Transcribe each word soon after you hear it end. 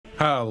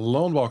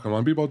Hello and welcome,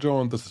 I'm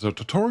Joe, and this is a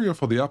tutorial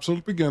for the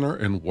absolute beginner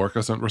in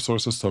Workers and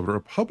Resources Server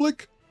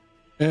Republic.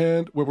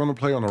 And we're going to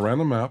play on a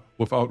random map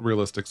without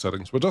realistic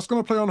settings. We're just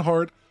going to play on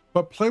hard,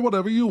 but play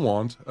whatever you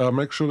want.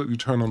 Make sure that you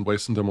turn on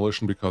Waste and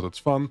Demolition because it's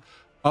fun.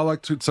 I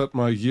like to set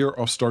my year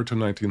of start to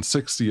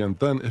 1960, and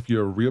then if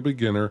you're a real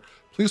beginner,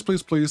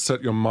 please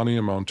set your money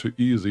amount to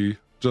easy,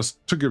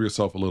 just to give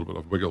yourself a little bit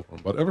of wiggle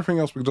room. But everything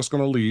else we're just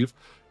going to leave,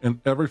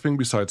 and everything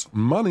besides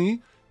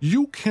money,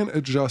 you can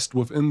adjust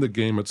within the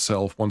game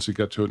itself once you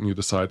get to it and you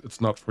decide it's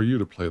not for you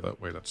to play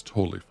that way. That's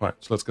totally fine.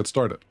 So let's get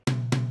started.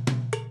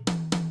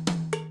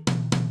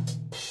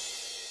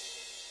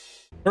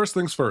 First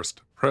things first,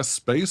 press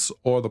space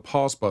or the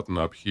pause button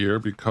up here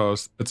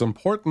because it's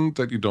important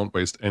that you don't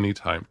waste any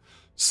time.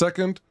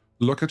 Second,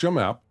 look at your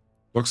map.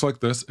 Looks like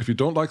this. If you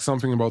don't like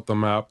something about the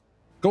map,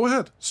 go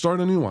ahead,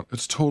 start a new one.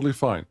 It's totally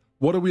fine.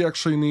 What do we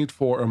actually need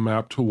for a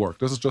map to work?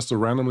 This is just a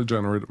randomly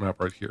generated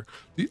map right here.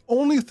 The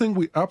only thing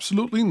we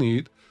absolutely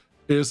need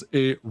is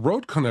a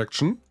road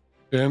connection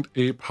and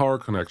a power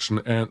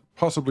connection, and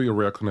possibly a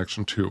rail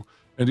connection too.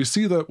 And you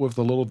see that with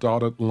the little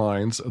dotted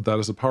lines, that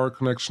is a power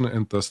connection,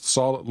 and the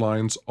solid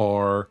lines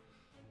are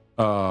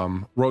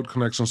road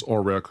connections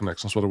or rail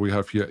connections. What do we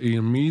have here? A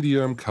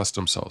medium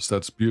custom cells.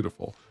 That's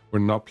beautiful. We're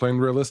not playing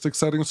realistic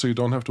settings, so you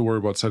don't have to worry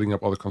about setting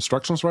up other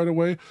constructions right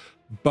away,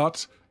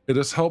 but it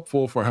is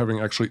helpful for having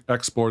actually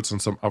exports and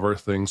some other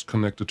things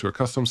connected to a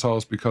custom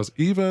cells, because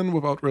even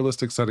without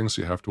realistic settings,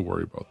 you have to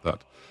worry about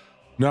that.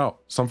 Now,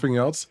 something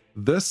else,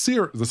 this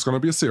is going to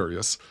be a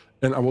series,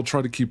 and I will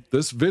try to keep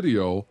this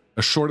video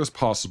as short as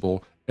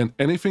possible, and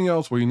anything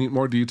else where you need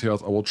more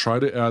details, I will try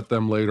to add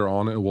them later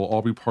on. It will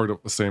all be part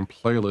of the same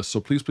playlist, so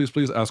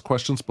please ask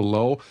questions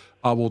below.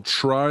 I will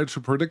try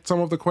to predict some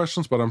of the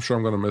questions, but I'm sure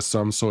I'm going to miss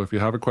some, so if you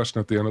have a question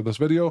at the end of this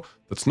video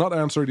that's not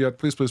answered yet,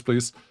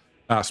 please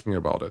ask me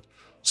about it.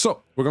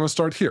 So, we're going to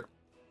start here.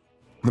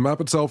 The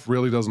map itself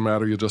really doesn't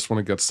matter, you just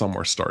want to get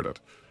somewhere started.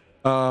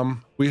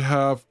 We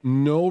have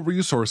no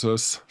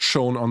resources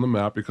shown on the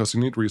map because you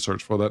need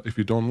research for that. If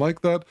you don't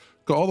like that,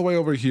 go all the way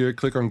over here,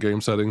 click on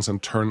game settings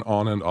and turn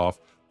on and off.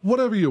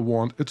 Whatever you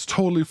want, it's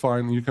totally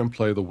fine, you can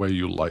play the way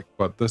you like,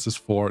 but this is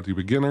for the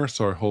beginner,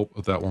 so I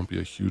hope that won't be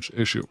a huge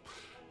issue.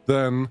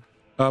 Then,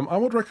 I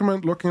would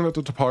recommend looking at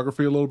the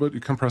topography a little bit. You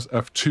can press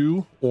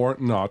F2 or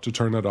not to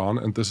turn it on,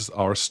 and this is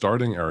our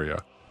starting area.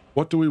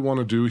 What do we want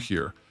to do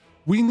here?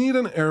 We need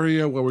an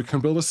area where we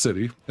can build a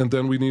city, and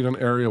then we need an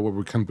area where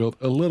we can build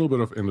a little bit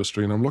of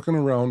industry. And I'm looking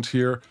around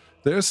here.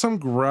 There is some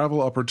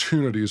gravel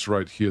opportunities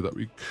right here that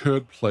we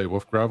could play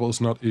with. Gravel is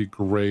not a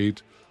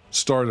great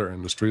starter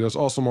industry. There's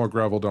also more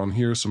gravel down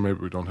here, so maybe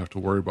we don't have to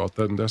worry about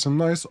that. And there's a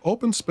nice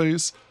open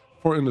space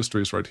for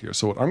industries right here.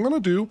 So what I'm going to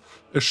do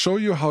is show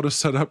you how to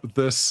set up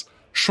this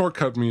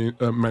shortcut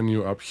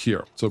menu up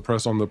here. So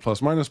press on the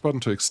 +- button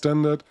to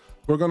extend it.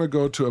 We're going to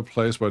go to a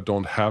place where I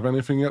don't have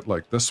anything yet,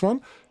 like this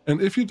one.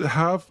 And if you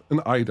have an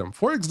item,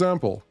 for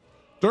example,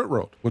 dirt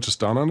road, which is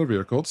down under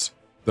vehicles,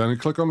 then you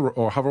click on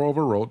or hover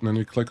over road, and then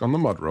you click on the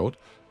mud road.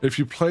 If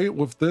you play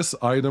with this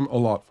item a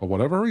lot for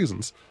whatever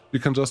reasons, you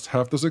can just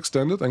have this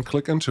extended and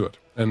click into it.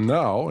 And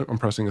now I'm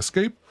pressing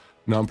escape.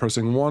 Now I'm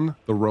pressing 1,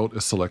 the road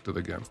is selected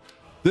again.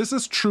 This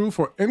is true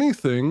for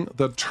anything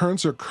that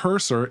turns your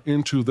cursor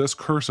into this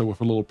cursor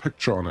with a little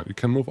picture on it. You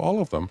can move all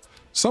of them.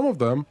 Some of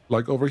them,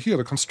 like over here,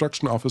 the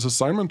construction office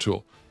assignment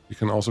tool. You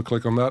can also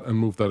click on that and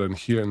move that in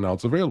here, and now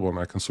it's available. And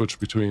I can switch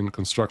between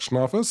construction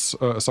office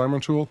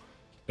assignment tool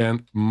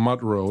and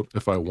mud road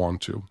if I want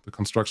to. The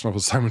construction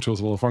office assignment tool is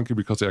a little funky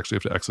because you actually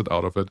have to exit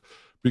out of it,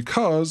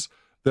 because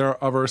there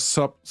are other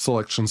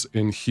sub-selections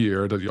in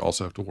here that you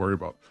also have to worry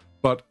about.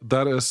 But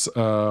that is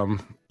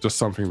just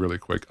something really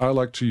quick. I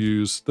like to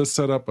use this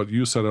setup, but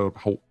you set it up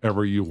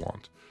however you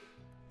want.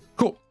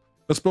 Cool.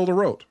 Let's build a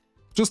road.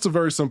 Just a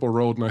very simple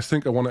road, and I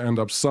think I want to end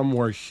up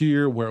somewhere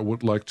here where I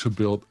would like to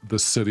build the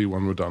city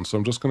when we're done. So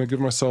I'm just going to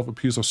give myself a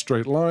piece of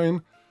straight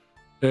line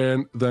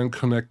and then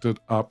connect it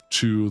up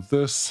to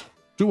this.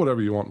 Do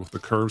whatever you want with the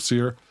curves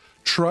here.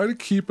 Try to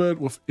keep it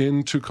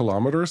within 2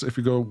 kilometers. If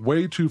you go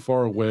way too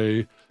far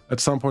away, at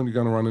some point you're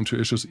going to run into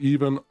issues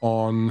even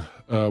on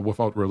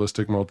without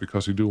realistic mode,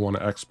 because you do want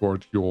to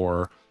export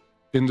your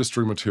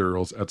industry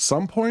materials at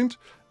some point,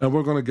 and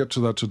we're going to get to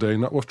that today,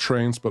 not with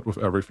trains but with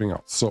everything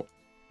else. So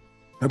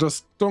and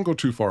just don't go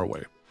too far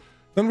away.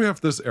 Then we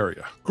have this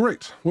area.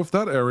 Great. With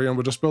that area, and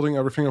we're just building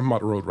everything of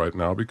mud road right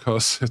now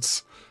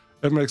because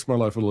it makes my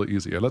life a little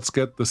easier. Let's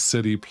get the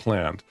city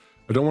planned.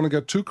 I don't want to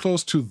get too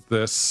close to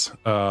this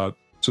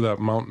to that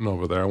mountain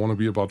over there. I want to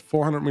be about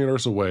 400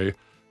 meters away,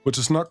 which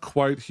is not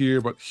quite here,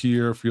 but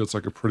here feels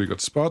like a pretty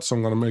good spot. So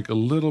I'm going to make a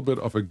little bit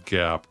of a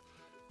gap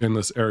in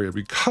this area,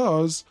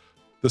 because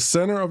the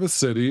center of a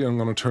city, I'm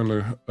going to turn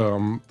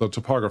the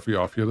topography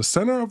off here. The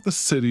center of the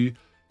city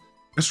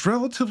is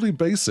relatively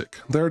basic.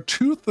 There are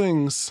 2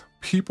 things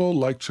people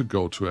like to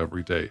go to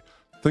every day.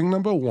 Thing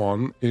number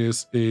 1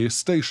 is a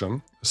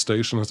station. A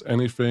station is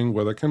anything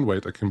where they can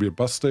wait. It can be a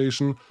bus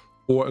station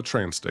or a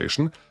train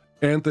station.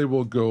 And they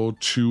will go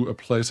to a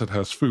place that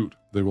has food.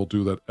 They will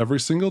do that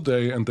every single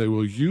day, and they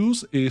will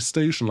use a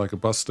station like a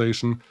bus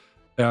station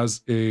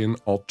as an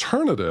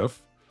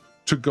alternative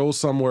to go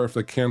somewhere if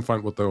they can't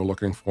find what they were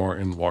looking for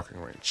in walking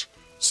range.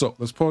 So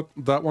let's put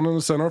that one in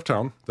the center of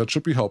town. That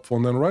should be helpful.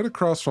 And then right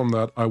across from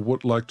that, I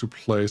would like to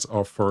place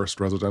our first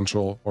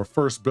residential or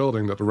first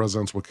building that the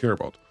residents will care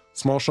about.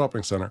 Small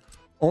shopping center.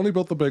 Only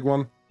built the big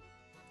one.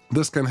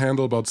 This can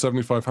handle about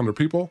 7,500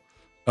 people.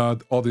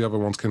 All the other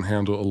ones can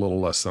handle a little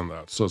less than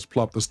that. So let's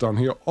plop this down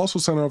here. Also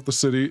center of the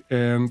city.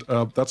 And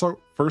that's our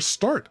first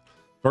start.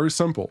 Very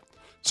simple.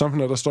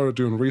 Something that I started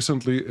doing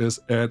recently is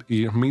add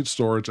a meat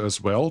storage as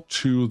well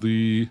to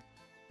the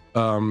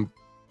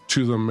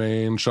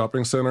main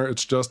shopping center.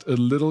 It's just a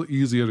little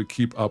easier to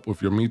keep up with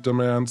your meat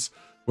demands.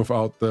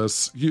 Without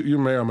this, you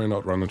may or may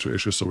not run into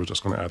issues, so we're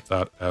just going to add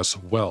that as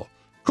well.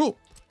 Cool.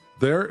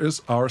 There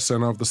is our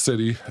center of the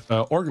city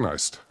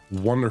organized.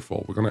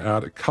 Wonderful. We're going to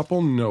add a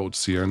couple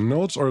nodes here.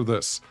 Nodes are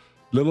this,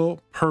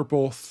 little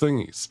purple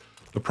thingies.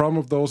 The problem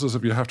with those is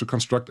if you have to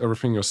construct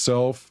everything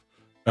yourself,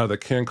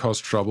 that can cause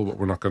trouble, but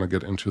we're not going to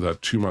get into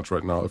that too much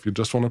right now. If you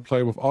just want to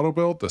play with auto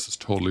build, this is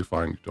totally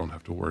fine. You don't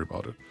have to worry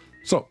about it.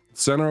 So,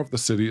 center of the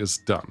city is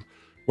done.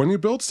 When you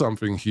build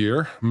something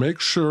here, make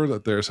sure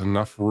that there's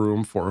enough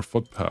room for a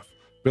footpath.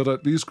 Build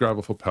at least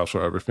gravel footpaths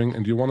for everything,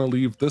 and you want to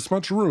leave this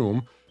much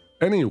room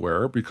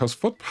anywhere because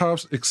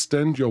footpaths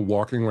extend your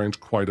walking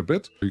range quite a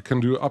bit. You can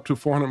do up to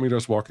 400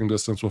 meters walking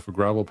distance with a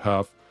gravel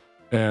path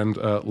and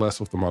less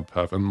with the mud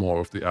path and more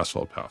with the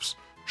asphalt paths.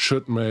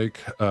 Should make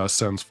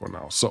sense for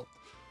now. So,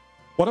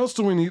 what else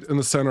do we need in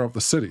the center of the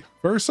city?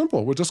 Very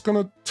simple. We're just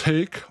going to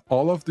take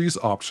all of these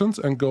options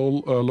and go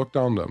look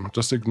down them.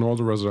 Just ignore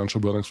the residential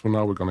buildings for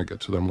now. We're going to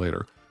get to them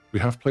later. We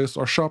have placed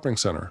our shopping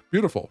center.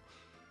 Beautiful.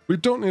 We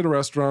don't need a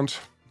restaurant.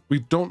 We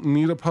don't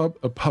need a pub.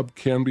 A pub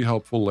can be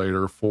helpful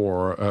later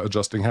for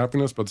adjusting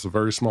happiness, but it's a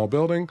very small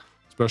building,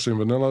 especially in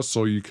vanilla,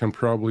 so you can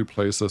probably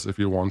place this if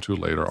you want to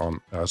later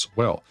on as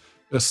well.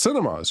 A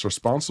cinema is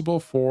responsible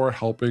for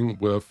helping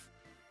with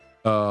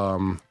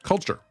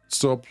culture.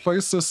 So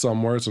place this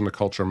somewhere. It's in the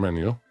culture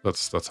menu.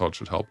 That's how it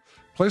should help.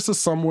 Place this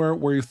somewhere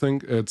where you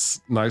think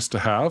it's nice to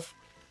have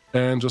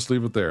and just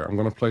leave it there. I'm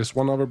going to place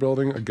one other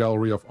building, a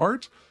gallery of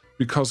art,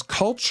 because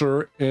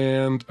culture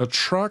and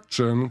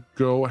attraction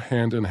go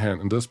hand in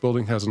hand. And this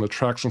building has an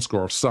attraction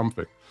score of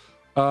something.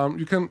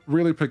 You can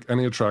really pick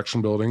any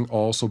attraction building.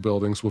 Also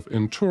buildings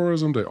within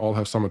tourism, they all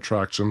have some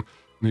attraction.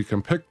 And you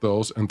can pick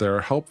those, and they're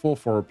helpful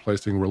for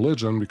replacing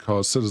religion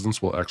because citizens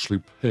will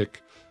actually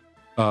pick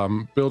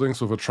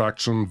buildings with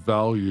attraction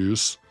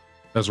values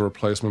as a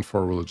replacement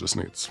for religious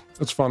needs.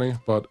 It's funny,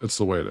 but it's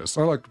the way it is.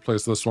 I like to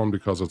place this one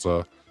because it's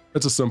a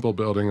simple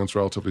building. It's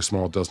relatively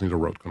small. It does need a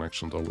road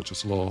connection though, which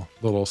is a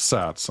little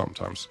sad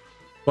sometimes.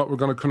 But we're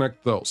going to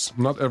connect those.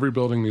 Not every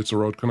building needs a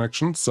road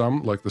connection.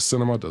 Some, like the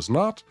cinema, does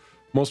not.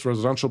 Most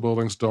residential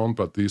buildings don't,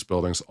 but these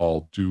buildings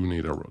all do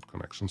need a road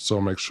connection.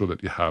 So make sure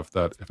that you have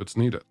that if it's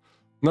needed.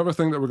 Another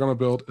thing that we're going to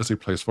build is a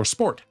place for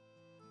sport.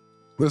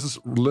 This is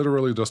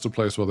literally just a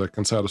place where they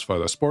can satisfy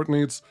their sport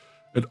needs.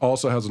 It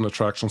also has an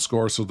attraction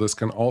score, so this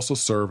can also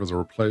serve as a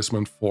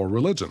replacement for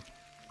religion.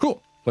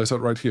 Cool. Place that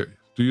right here.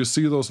 Do you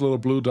see those little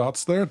blue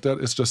dots there? That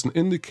is just an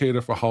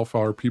indicator for how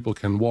far people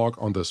can walk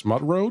on this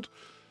mud road.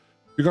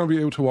 You're going to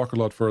be able to walk a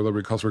lot further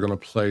because we're going to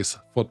place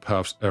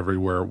footpaths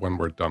everywhere when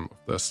we're done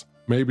with this.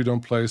 Maybe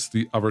don't place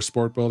the other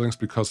sport buildings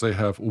because they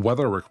have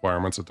weather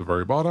requirements at the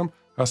very bottom.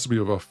 Has to be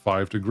over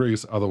 5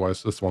 degrees,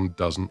 otherwise this one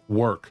doesn't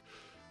work.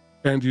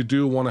 And you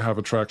do want to have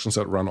attractions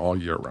that run all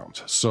year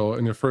round. So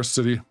in your first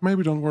city,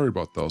 maybe don't worry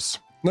about those.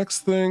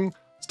 Next thing,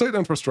 state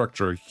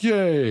infrastructure.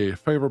 Yay!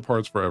 Favorite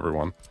parts for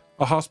everyone.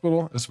 A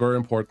hospital is very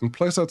important.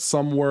 Place that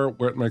somewhere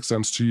where it makes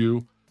sense to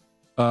you.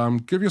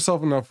 Give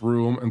yourself enough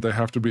room, and they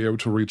have to be able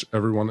to reach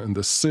everyone in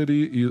the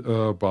city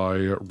either by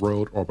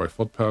road or by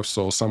footpath.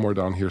 So somewhere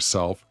down here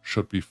south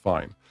should be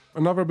fine.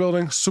 Another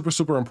building,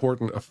 super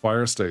important, a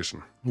fire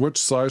station. Which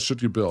size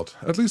should you build?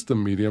 At least the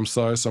medium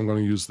size, so I'm going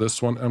to use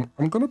this one. And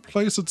I'm going to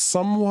place it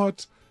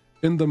somewhat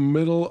in the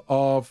middle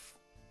of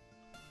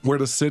where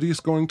the city is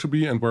going to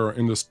be and where our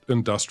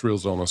industrial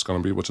zone is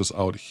going to be, which is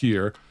out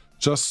here,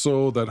 just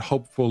so that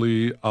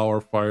hopefully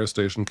our fire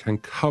station can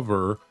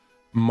cover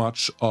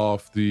much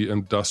of the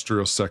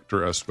industrial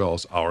sector as well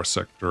as our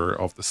sector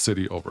of the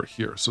city over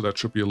here. So that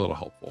should be a little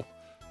helpful.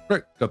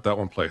 Great, got that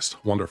one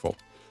placed. Wonderful.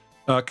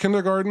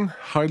 Kindergarten,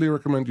 highly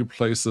recommend you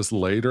place this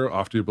later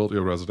after you build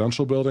your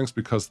residential buildings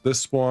because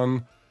this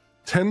one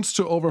tends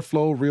to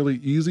overflow really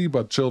easy,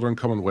 but children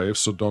come in waves,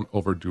 so don't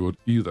overdo it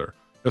either.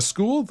 A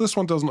school, this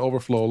one doesn't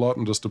overflow a lot,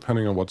 and just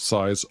depending on what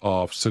size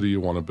of city you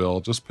want to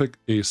build, just pick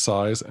a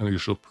size and you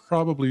should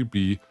probably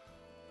be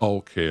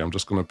okay. I'm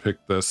just going to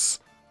pick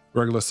this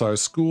regular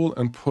size school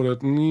and put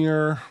it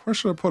near, where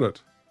should I put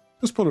it?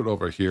 Just put it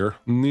over here,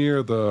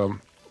 near the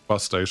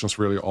bus station is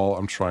really all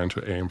I'm trying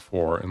to aim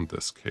for in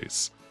this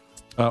case.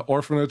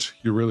 Orphanage,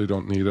 you really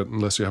don't need it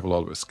unless you have a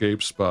lot of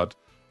escapes, but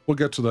we'll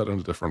get to that in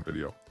a different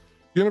video.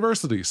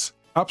 Universities,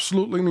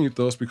 absolutely need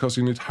those because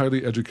you need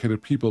highly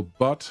educated people,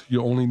 but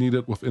you only need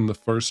it within the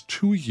first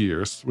 2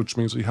 years, which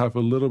means you have a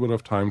little bit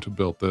of time to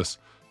build this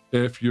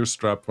if you're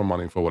strapped for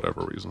money for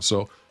whatever reason.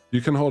 So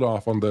You can hold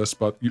off on this,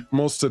 but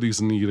most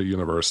cities need a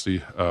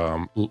university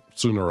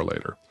sooner or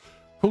later.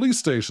 Police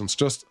stations,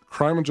 just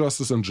crime and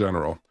justice in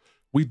general.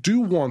 We do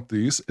want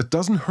these. It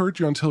doesn't hurt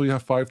you until you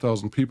have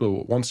 5,000 people.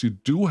 But once you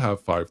do have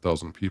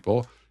 5,000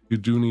 people, you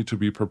do need to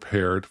be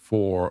prepared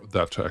for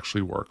that to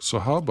actually work. So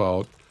how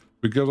about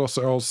we give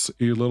ourselves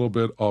a little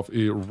bit of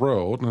a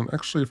road, and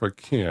actually if I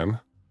can,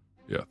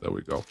 yeah, there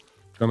we go.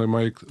 Gonna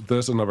make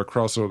this another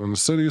crossroad in the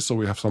city so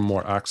we have some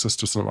more access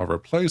to some other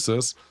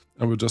places,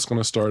 and we're just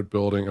gonna start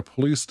building a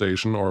police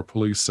station or a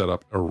police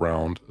setup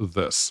around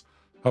this.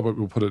 How about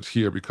we put it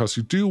here, because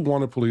you do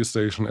want a police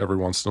station every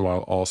once in a while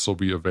also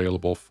be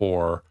available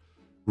for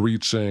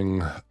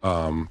reaching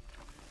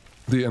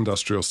the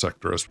industrial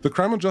sectors. The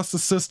crime and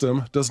justice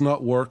system does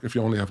not work if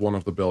you only have one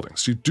of the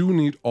buildings. You do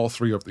need all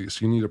three of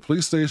these. You need a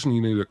police station,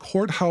 you need a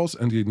courthouse,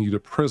 and you need a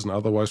prison.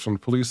 Otherwise, from the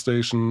police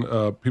station,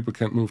 people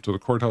can't move to the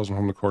courthouse, and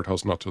from the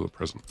courthouse, not to the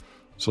prison.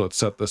 So let's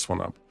set this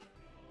one up.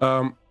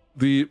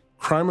 The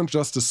crime and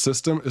justice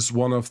system is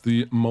one of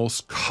the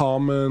most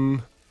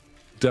common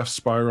death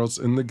spirals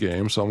in the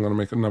game, so I'm going to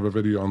make another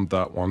video on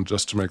that one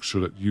just to make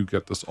sure that you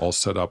get this all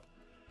set up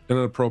in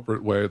an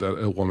appropriate way that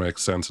it will make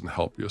sense and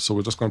help you. So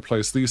we're just going to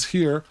place these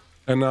here,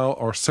 and now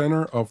our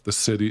center of the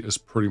city is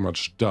pretty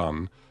much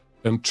done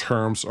in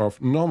terms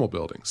of normal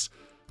buildings.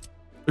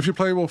 If you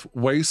play with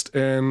waste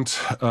and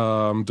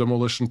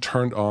demolition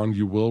turned on,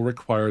 you will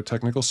require a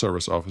technical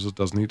service office. It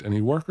doesn't need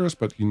any workers,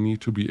 but you need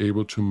to be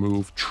able to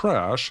move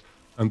trash,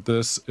 and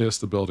this is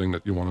the building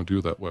that you want to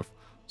do that with.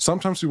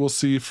 Sometimes you will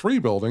see free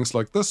buildings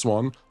like this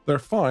one. They're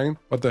fine,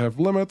 but they have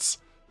limits.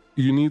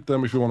 You need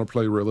them if you want to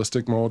play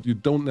realistic mode. You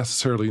don't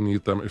necessarily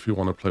need them if you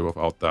want to play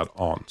without that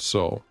on.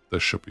 So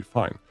this should be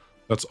fine.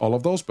 That's all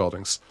of those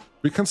buildings.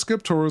 We can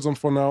skip tourism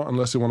for now,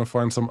 unless you want to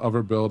find some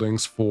other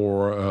buildings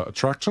for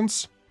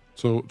attractions.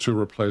 So to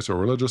replace your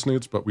religious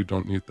needs, but we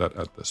don't need that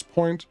at this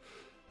point.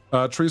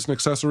 Trees and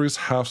accessories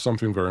have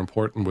something very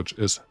important, which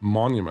is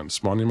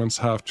monuments. Monuments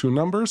have two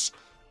numbers,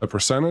 a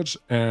percentage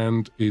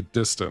and a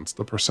distance.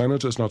 The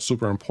percentage is not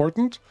super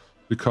important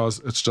because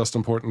it's just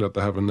important that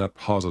they have a net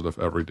positive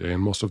every day,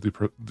 and most of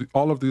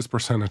all of these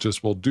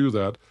percentages will do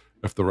that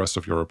if the rest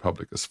of your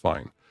republic is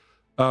fine.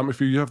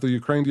 If you have the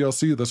Ukraine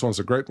DLC, this one's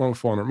a great one with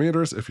 400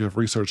 meters. If you have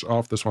research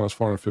off, this one is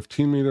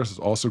 415 meters. It's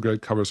also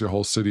great, covers your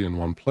whole city in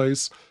one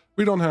place.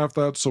 We don't have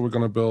that, so we're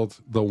going to build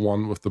the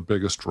one with the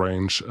biggest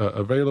range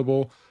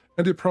available.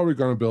 And you're probably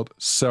going to build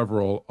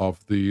several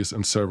of these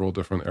in several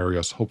different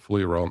areas,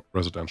 hopefully around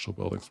residential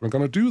buildings. We're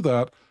going to do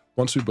that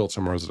once we build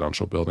some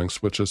residential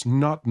buildings, which is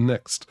not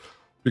next,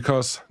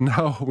 because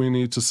now we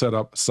need to set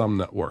up some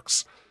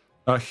networks.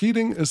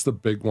 Heating is the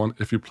big one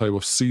if you play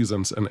with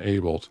seasons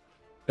enabled.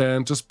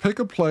 And just pick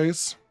a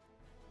place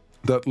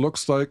that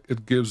looks like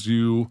it gives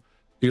you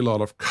a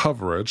lot of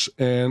coverage,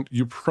 and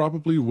you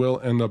probably will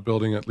end up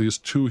building at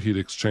least 2 heat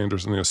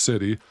exchangers in your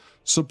city.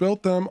 So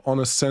build them on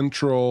a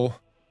central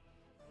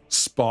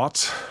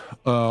spot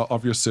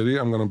of your city.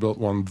 I'm going to build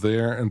one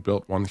there and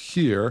build one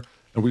here,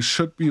 and we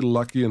should be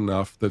lucky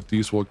enough that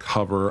these will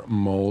cover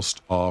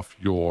most of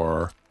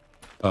your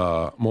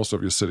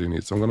city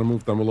needs. I'm going to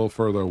move them a little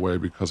further away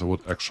because I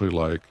would actually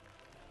like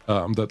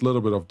that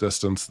little bit of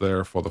distance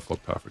there for the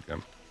footpath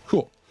again.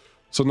 Cool.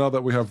 So now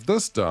that we have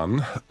this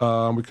done,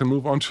 we can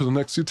move on to the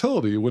next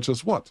utility, which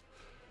is what?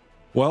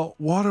 Well,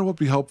 water would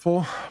be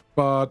helpful,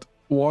 but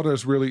water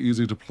is really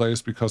easy to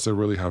place because they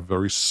really have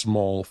very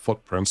small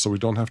footprints, so we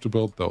don't have to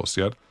build those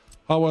yet.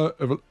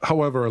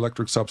 However,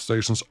 electric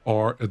substations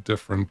are a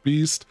different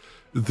beast.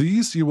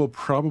 These you will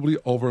probably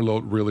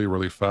overload really,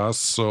 really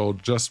fast, so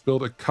just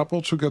build a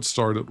couple to get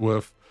started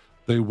with.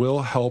 They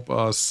will help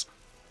us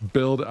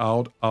build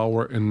out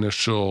our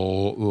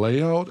initial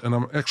layout, and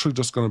I'm actually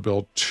just going to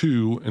build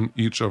 2 in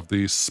each of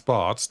these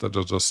spots that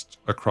are just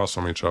across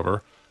from each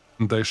other,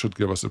 and they should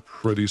give us a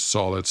pretty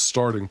solid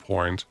starting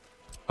point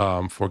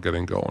for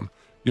getting going.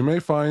 You may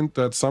find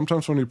that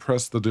sometimes when you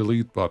press the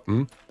delete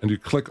button and you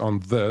click on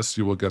this,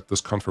 you will get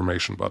this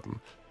confirmation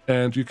button,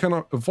 and you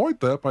cannot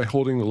avoid that by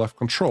holding the left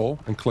control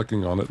and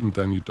clicking on it, and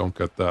then you don't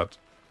get that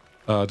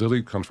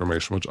delete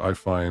confirmation, which I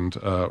find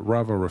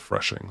rather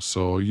refreshing.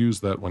 So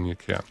use that when you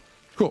can.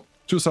 Cool.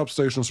 2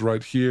 substations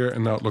right here,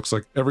 and now it looks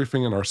like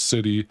everything in our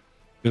city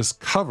is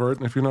covered.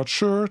 And if you're not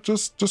sure,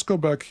 just go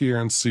back here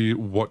and see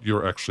what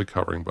you're actually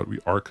covering, but we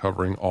are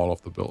covering all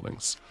of the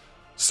buildings.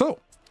 So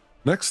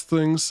next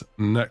things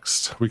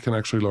next, we can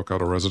actually look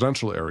at our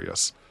residential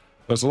areas.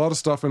 There's a lot of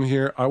stuff in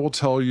here. I will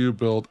tell you,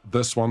 build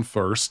this one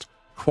first.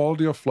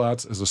 Quality of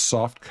flats is a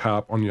soft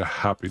cap on your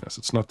happiness.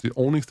 It's not the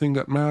only thing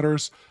that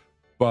matters,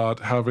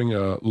 but having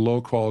a low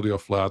quality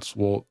of flats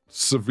will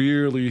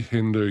severely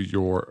hinder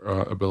your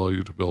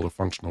ability to build a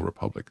functional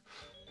republic.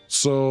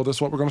 So that's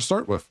what we're going to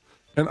start with.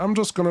 And I'm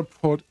just going to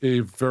put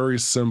a very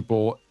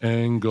simple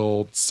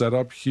angled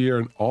setup here,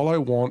 and all I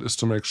want is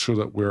to make sure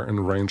that we're in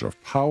range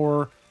of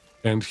power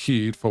and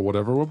heat for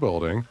whatever we're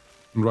building.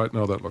 And right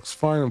now that looks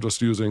fine. I'm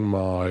just using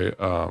my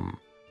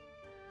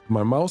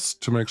my mouse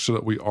to make sure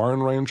that we are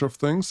in range of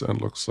things, and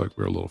it looks like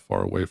we're a little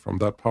far away from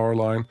that power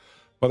line,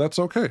 but that's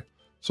okay.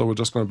 So we're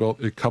just going to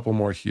build a couple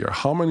more here.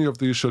 How many of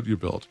these should you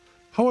build?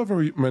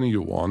 However many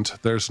you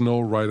want. There's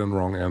no right and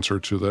wrong answer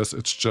to this.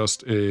 It's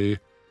just a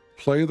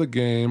play the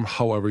game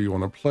however you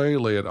want to play,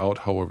 lay it out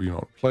however you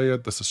want to play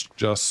it. This is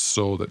just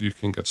so that you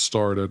can get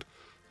started,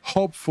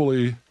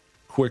 hopefully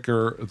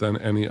quicker than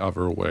any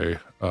other way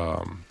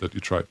that you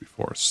tried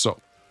before.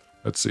 So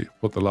let's see,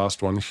 put the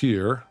last one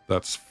here.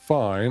 That's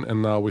fine.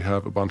 And now we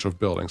have a bunch of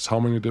buildings. How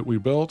many did we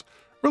build?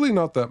 Really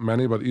not that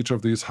many, but each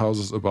of these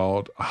houses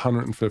about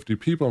 150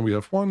 people. And we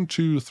have 1,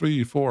 2,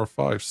 3, 4,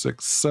 5,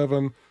 6,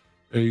 7,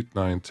 8,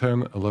 9,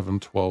 10, 11,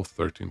 12,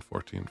 13,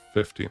 14,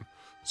 15.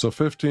 So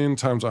 15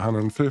 times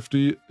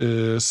 150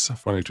 is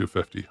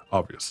 2250,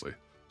 obviously.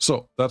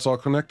 So that's all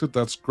connected.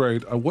 That's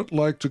great. I would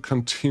like to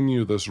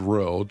continue this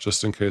road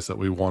just in case that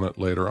we want it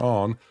later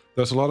on.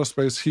 There's a lot of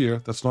space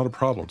here. That's not a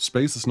problem.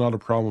 Space is not a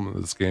problem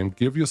in this game.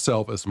 Give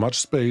yourself as much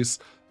space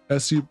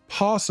as you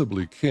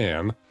possibly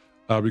can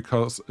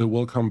because it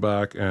will come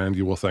back and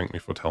you will thank me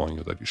for telling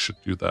you that you should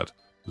do that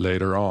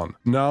later on.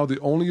 Now, the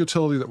only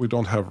utility that we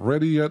don't have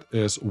ready yet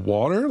is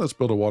water. Let's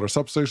build a water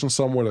substation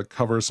somewhere that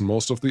covers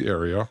most of the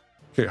area.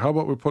 Okay, how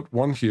about we put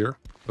one here?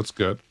 That's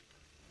good.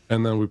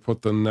 And then we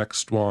put the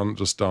next one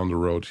just down the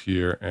road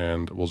here,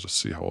 and we'll just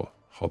see how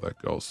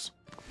that goes.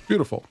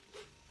 Beautiful.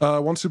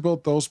 Once you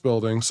build those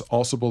buildings,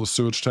 also build a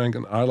sewage tank,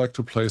 and I like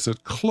to place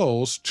it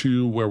close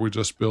to where we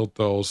just built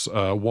those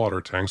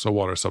water tanks or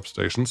water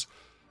substations.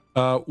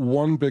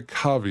 One big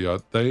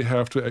caveat, they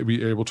have to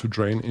be able to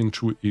drain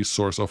into a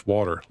source of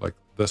water, like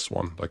this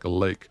one, like a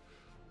lake.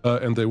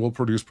 And they will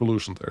produce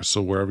pollution there.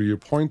 So wherever you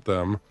point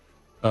them,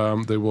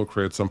 they will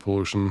create some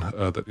pollution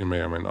that you may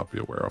or may not be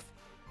aware of.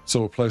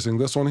 So we're placing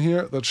this one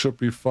here, that should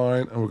be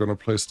fine, and we're going to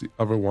place the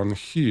other one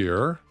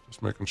here,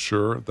 just making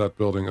sure that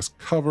building is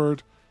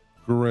covered.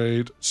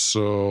 Great.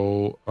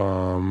 So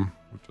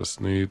we just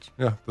need,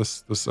 yeah,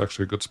 this is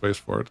actually a good space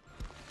for it.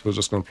 So we're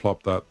just going to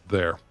plop that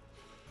there.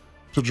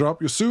 To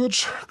drop your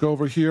sewage, go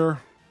over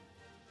here.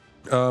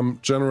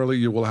 Generally,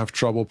 you will have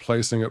trouble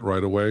placing it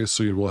right away,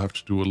 so you will have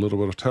to do a little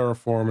bit of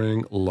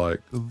terraforming, like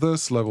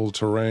this, level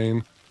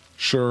terrain.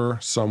 Sure,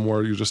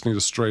 somewhere you just need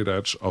a straight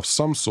edge of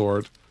some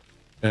sort,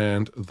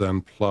 and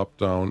then plop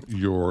down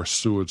your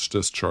sewage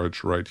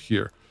discharge right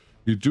here.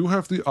 You do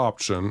have the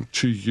option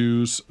to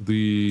use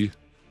the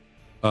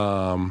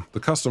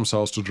customs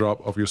house to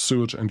drop off your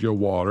sewage and your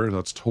water.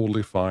 That's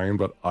totally fine,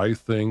 but I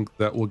think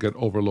that will get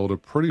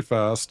overloaded pretty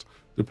fast,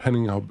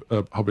 depending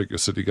how big your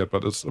city gets.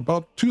 But it's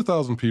about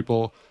 2,000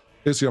 people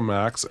is your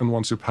max, and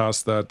once you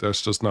pass that,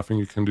 there's just nothing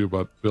you can do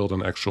but build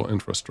an actual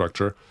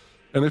infrastructure.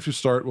 And if you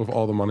start with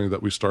all the money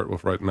that we start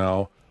with right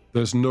now,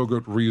 there's no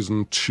good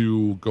reason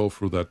to go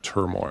through that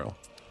turmoil.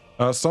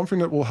 Something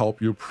that will help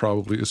you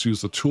probably is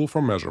use the tool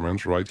for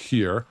measurement right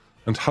here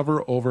and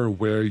hover over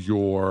where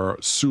your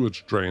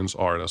sewage drains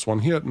are. There's one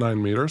here at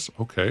 9 meters.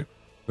 Okay.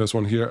 There's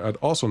one here at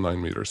also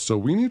 9 meters. So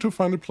we need to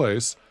find a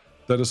place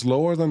that is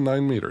lower than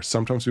 9 meters.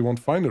 Sometimes you won't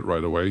find it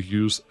right away.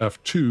 Use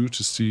F2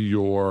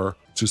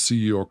 to see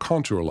your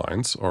contour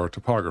lines or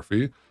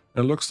topography.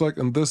 And it looks like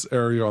in this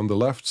area on the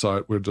left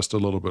side, we're just a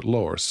little bit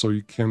lower. So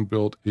you can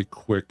build a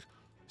quick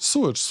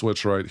sewage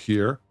switch right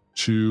here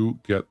to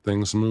get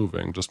things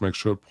moving. Just make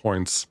sure it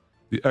points,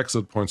 the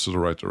exit points to the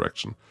right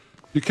direction.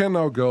 You can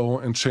now go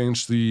and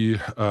change the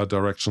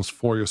directions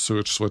for your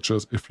sewage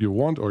switches if you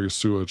want, or your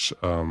sewage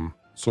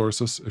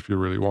sources if you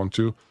really want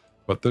to.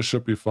 But this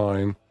should be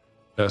fine,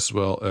 as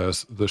well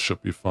as this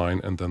should be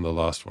fine. And then the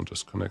last one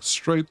just connects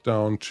straight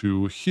down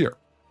to here.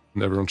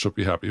 And everyone should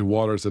be happy.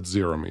 Water is at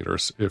 0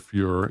 meters if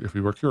you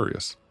were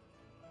curious.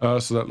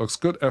 So that looks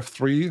good.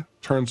 F3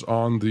 turns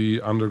on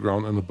the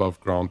underground and above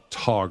ground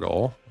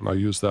toggle. And I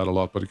use that a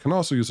lot, but you can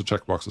also use the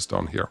checkboxes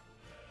down here.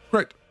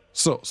 Great.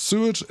 So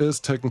sewage is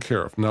taken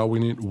care of. Now we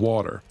need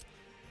water.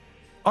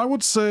 I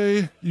would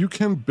say you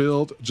can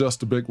build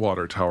just a big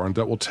water tower, and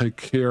that will take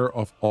care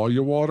of all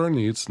your water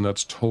needs. And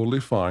that's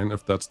totally fine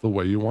if that's the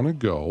way you want to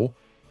go.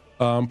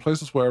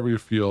 Places wherever you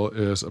feel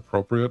is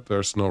appropriate.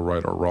 There's no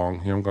right or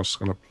wrong here. I'm just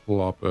going to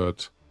plop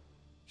it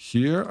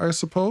here, I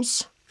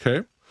suppose.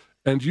 Okay.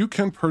 And you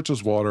can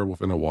purchase water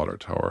within a water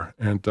tower,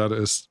 and that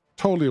is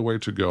totally a way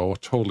to go,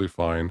 totally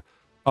fine.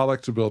 I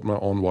like to build my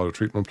own water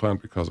treatment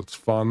plant because it's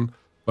fun,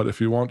 but if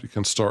you want, you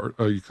can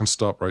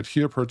stop right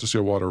here, purchase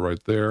your water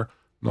right there.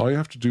 And all you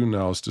have to do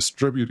now is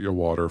distribute your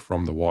water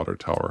from the water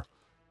tower.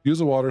 Use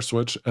a water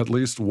switch, at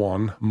least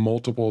one.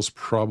 Multiple is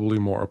probably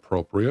more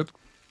appropriate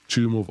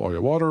to move all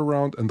your water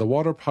around. And the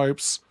water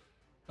pipes,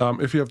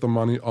 if you have the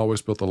money,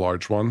 always build a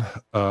large one.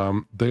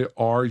 They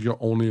are your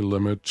only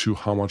limit to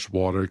how much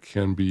water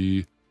can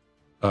be,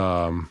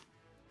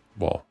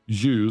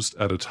 used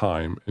at a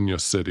time in your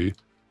city.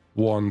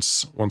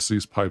 Once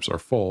these pipes are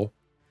full,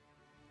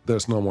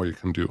 there's no more you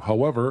can do.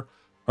 However,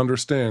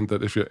 understand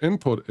that if your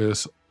input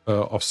is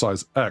of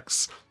size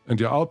X and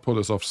your output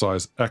is of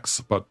size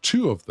X, but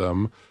 2 of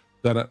them,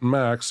 then at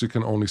max you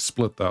can only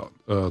split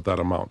that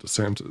amount. The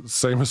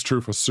same is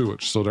true for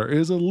sewage. So there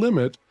is a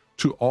limit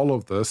to all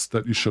of this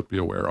that you should be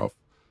aware of,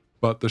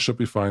 but this should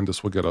be fine.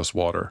 This will get us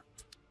water.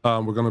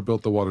 We're going to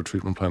build the water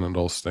treatment plant and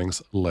those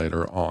things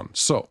later on.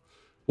 So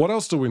what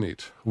else do we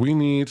need? We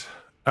need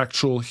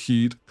actual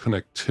heat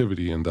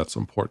connectivity, and that's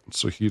important.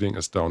 So heating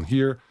is down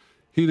here.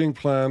 Heating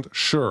plant,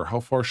 sure. How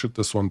far should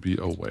this one be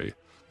away?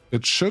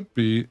 It should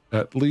be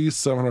at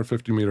least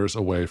 750 meters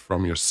away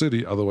from your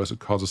city, otherwise it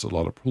causes a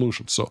lot of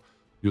pollution. So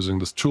using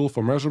this tool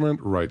for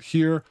measurement right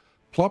here,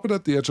 plop it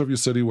at the edge of your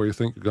city where you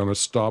think you're going to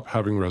stop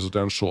having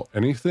residential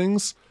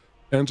anythings,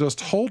 and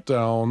just hold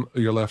down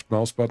your left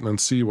mouse button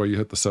and see where you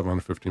hit the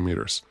 750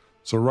 meters.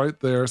 So right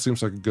there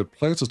seems like a good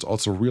place. It's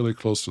also really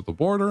close to the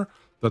border.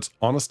 That's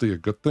honestly a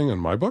good thing in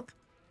my book.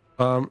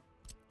 And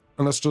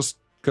let's just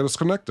get us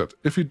connected.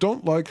 If you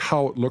don't like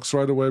how it looks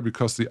right away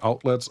because the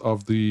outlets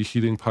of the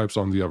heating pipes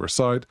on the other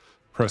side,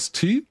 press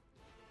T, and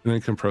then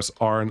you can press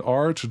R and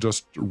R to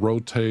just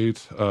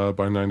rotate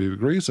by 90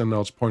 degrees, and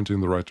now it's pointing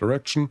in the right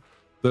direction.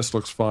 This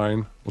looks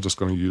fine. We're just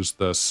going to use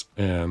this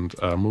and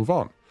move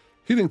on.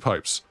 Heating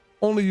pipes.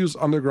 Only use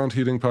underground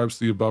heating pipes.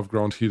 The above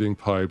ground heating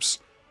pipes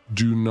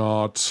do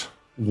not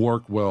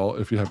work well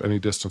if you have any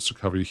distance to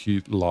cover.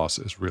 Heat loss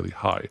is really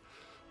high.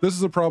 This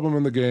is a problem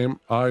in the game.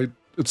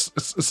 It's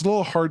a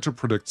little hard to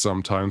predict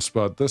sometimes,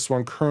 but this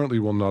one currently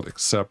will not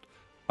accept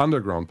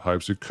underground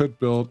pipes. You could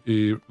build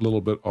a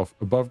little bit of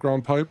above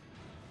ground pipe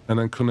and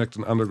then connect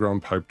an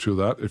underground pipe to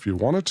that if you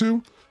wanted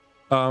to,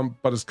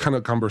 but it's kind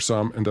of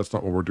cumbersome, and that's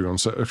not what we're doing.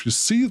 So if you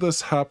see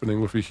this happening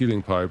with your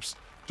heating pipes,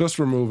 just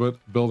remove it,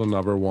 build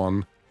another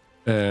one,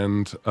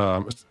 and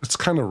it's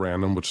kind of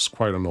random, which is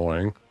quite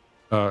annoying.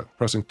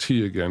 Pressing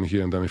T again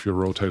here, and then if you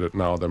rotate it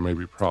now, there may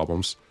be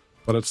problems.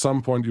 But at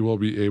some point, you will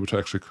be able to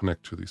actually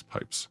connect to these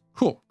pipes.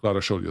 Cool, glad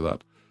I showed you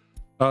that.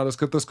 Let's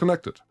get this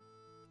connected.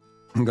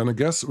 I'm gonna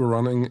guess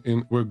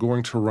we're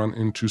going to run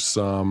into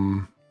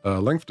some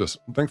length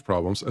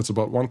problems. It's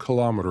about 1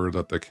 kilometer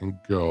that they can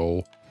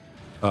go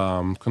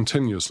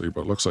continuously,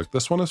 but it looks like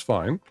this one is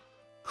fine.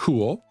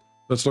 Cool.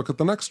 Let's look at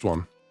the next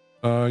one.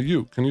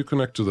 Can you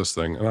connect to this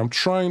thing? And I'm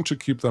trying to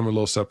keep them a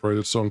little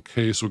separated, so in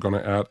case we're going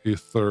to add a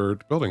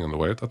third building in the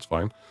way, that's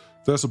fine.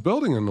 If there's a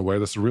building in the way,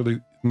 that's a really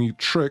neat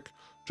trick.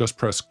 Just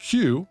press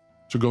Q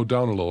to go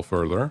down a little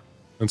further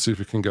and see if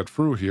you can get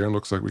through here. And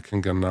looks like we can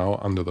get now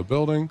under the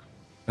building,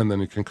 and then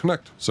you can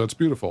connect. So it's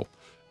beautiful.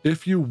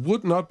 If you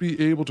would not be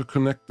able to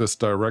connect this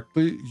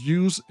directly,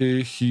 use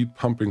a heat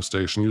pumping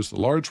station. Use the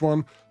large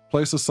one,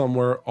 place it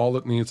somewhere. All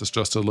it needs is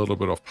just a little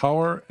bit of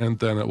power, and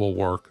then it will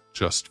work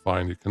just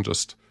fine. You can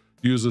just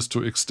use this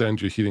to extend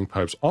your heating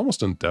pipes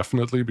almost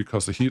indefinitely,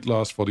 because the heat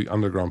loss for the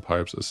underground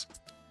pipes is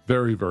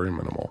very, very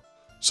minimal.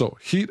 So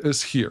heat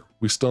is here.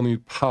 We still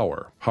need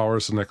power. Power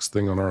is the next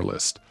thing on our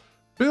list.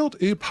 Build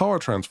a power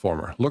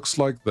transformer. Looks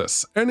like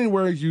this.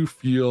 Anywhere you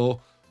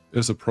feel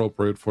is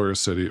appropriate for your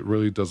city. It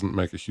really doesn't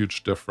make a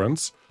huge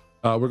difference.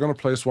 We're going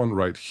to place one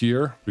right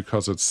here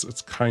because it's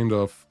kind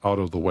of out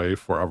of the way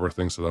for other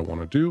things that I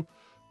want to do.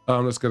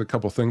 Let's get a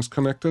couple things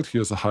connected.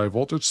 Here's a high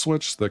voltage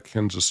switch that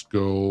can just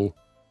go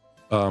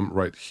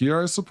right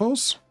here, I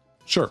suppose.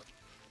 Sure.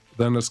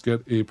 Then let's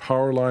get a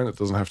power line. It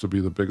doesn't have to be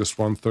the biggest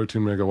one.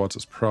 13 megawatts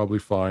is probably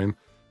fine.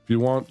 If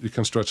you want, you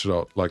can stretch it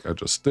out like I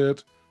just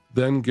did.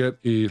 Then get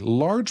a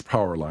large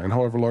power line,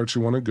 however large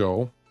you want to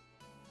go,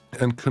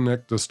 and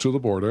connect this to the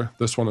border.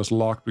 This one is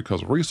locked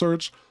because of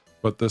research,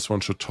 but this one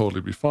should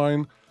totally be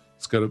fine.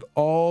 Let's get it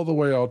all the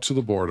way out to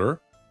the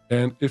border.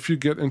 And if you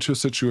get into a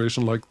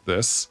situation like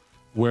this,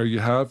 where you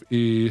have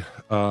a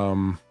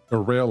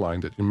rail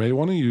line that you may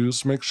want to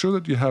use, make sure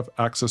that you have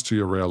access to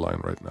your rail line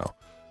right now.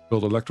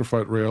 Build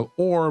electrified rail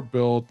or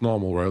build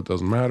normal rail,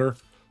 doesn't matter.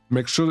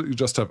 Make sure that you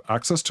just have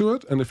access to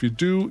it, and if you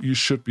do, you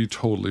should be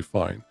totally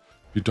fine.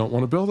 If you don't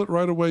want to build it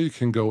right away, you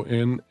can go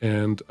in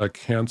and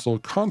cancel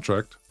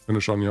contract,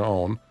 finish on your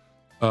own,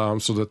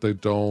 so that they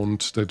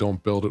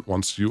don't build it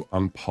once you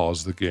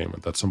unpause the game,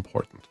 and that's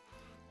important.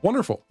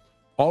 Wonderful.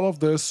 All of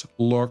this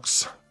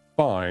looks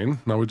fine.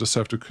 Now we just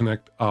have to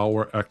connect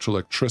our actual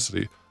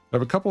electricity. I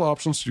have a couple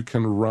options. You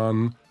can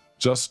run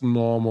just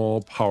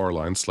normal power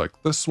lines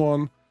like this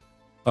one,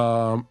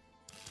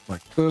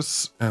 like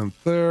this and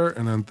there,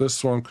 and then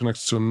this one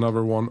connects to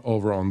another one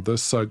over on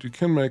this side. You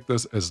can make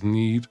this as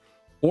neat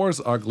or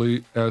as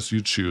ugly as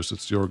you choose.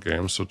 It's your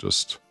game, so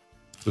just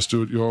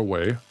do it your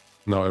way.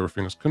 Now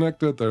everything is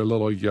connected. They're a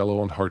little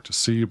yellow and hard to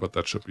see, but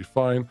that should be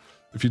fine.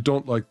 If you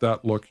don't like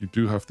that look, you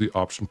do have the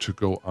option to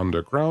go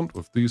underground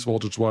with these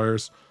voltage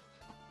wires.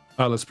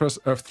 Let's press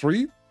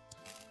F3,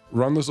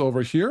 run this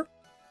over here,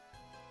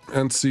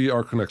 and see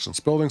our connections.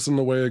 Buildings in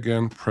the way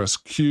again, press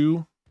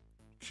Q.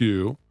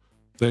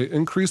 They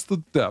increase the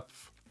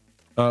depth,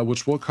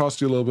 which will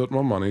cost you a little bit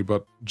more money,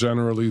 but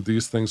generally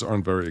these things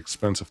aren't very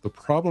expensive. The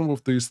problem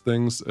with these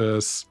things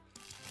is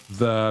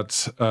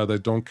that they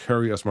don't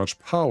carry as much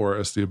power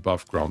as the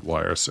above ground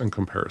wires in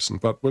comparison,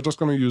 but we're just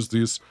going to use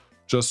these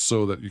just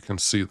so that you can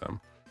see them.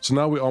 So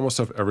now we almost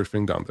have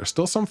everything done. There's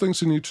still some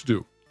things you need to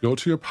do. Go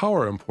to your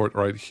power import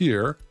right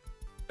here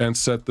and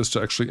set this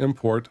to actually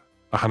import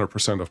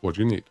 100% of what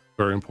you need.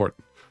 Very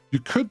important. You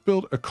could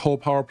build a coal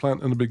power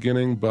plant in the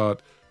beginning,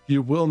 but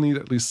you will need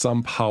at least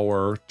some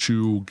power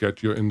to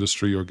get your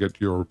industry or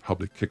get your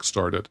republic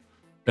kickstarted.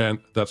 And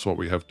that's what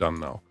we have done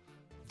now.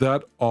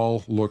 That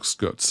all looks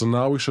good. So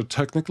now we should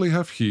technically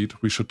have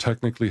heat. We should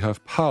technically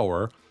have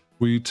power.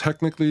 We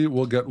technically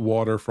will get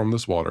water from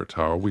this water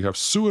tower. We have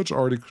sewage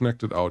already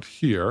connected out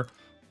here.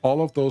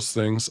 All of those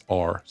things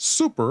are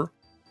super.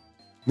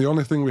 The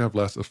only thing we have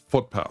left is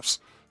footpaths.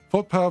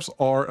 Footpaths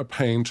are a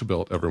pain to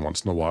build every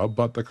once in a while,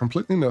 but they're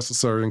completely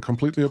necessary and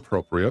completely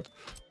appropriate.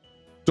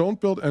 Don't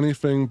build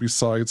anything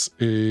besides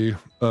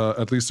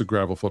at least a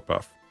gravel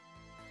footpath.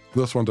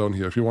 This one down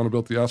here. If you want to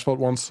build the asphalt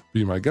ones,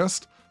 be my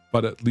guest,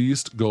 but at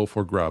least go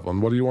for gravel. And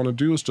what you want to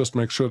do is just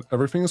make sure that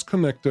everything is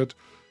connected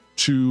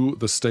to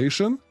the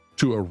station,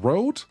 to a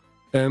road,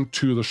 and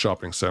to the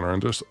shopping center.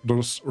 And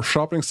the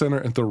shopping center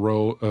and the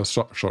road, the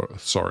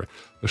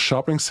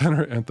shopping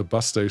center and the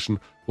bus station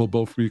will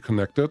both be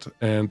connected,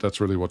 and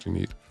that's really what you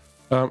need.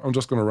 I'm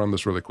just going to run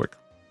this really quick.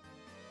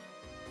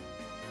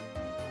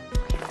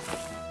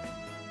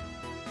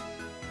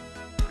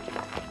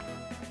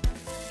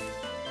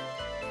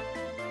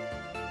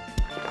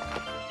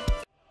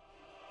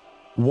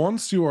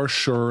 Once you are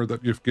sure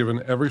that you've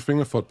given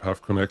everything a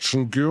footpath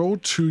connection, go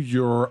to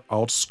your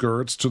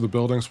outskirts, to the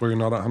buildings where you're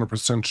not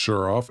 100%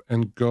 sure of,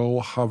 and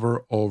go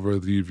hover over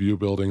the view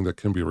building that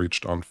can be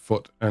reached on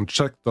foot and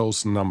check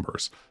those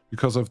numbers.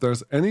 Because if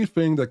there's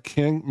anything that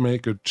can't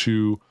make it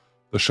to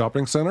the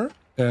shopping center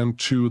and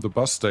to the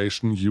bus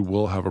station, you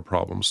will have a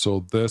problem.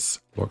 So this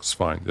looks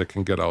fine. They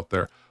can get out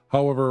there.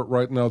 However,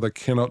 right now they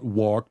cannot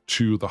walk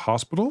to the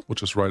hospital,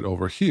 which is right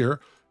over here.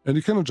 And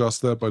you can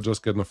adjust that by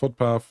just getting a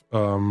footpath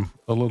a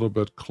little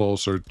bit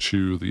closer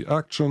to the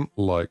action,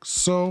 like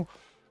so.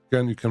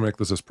 Again, you can make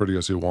this as pretty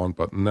as you want,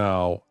 but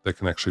now they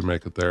can actually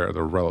make it there at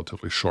a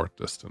relatively short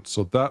distance.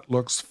 So that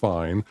looks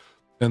fine.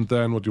 And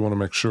then what you want to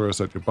make sure is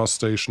that your bus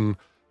station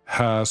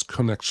has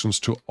connections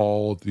to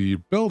all the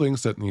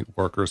buildings that need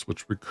workers,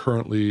 which we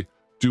currently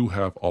do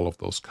have all of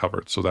those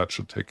covered. So that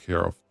should take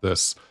care of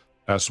this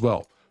as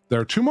well. There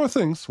are two more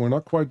things. We're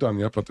not quite done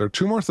yet, but there are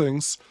two more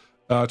things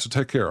to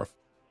take care of.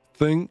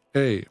 Thing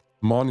A,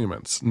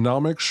 monuments. Now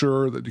make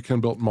sure that you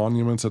can build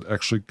monuments that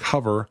actually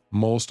cover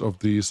most of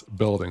these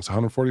buildings.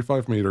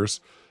 145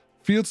 meters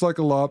feels like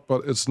a lot,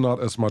 but it's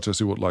not as much as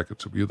you would like it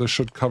to be. This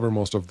should cover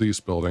most of these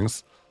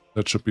buildings.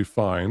 That should be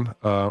fine.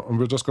 And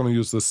we're just going to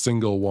use this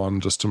single one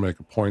just to make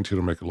a point here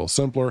to make it a little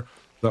simpler.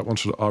 That one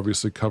should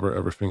obviously cover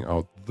everything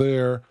out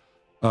there.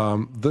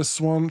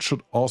 This one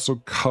should also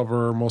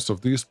cover most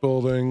of these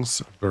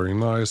buildings. Very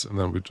nice. And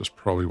then we just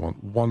probably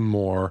want one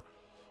more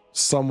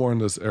somewhere in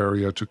this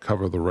area to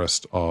cover the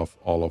rest of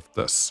all of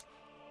this.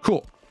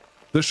 Cool.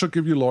 This should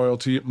give you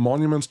loyalty.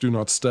 Monuments do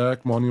not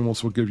stack.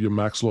 Monuments will give you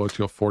max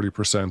loyalty of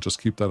 40%.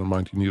 Just keep that in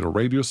mind. You need a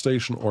radio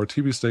station or a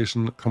TV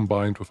station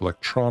combined with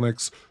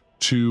electronics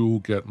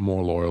to get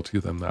more loyalty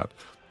than that.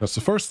 That's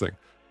the first thing.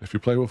 If you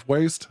play with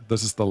waste,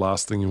 this is the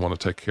last thing you want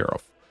to take care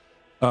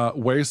of.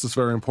 Waste is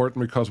very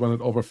important because when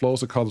it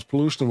overflows, it causes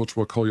pollution, which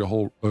will kill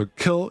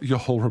your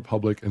whole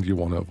republic, and you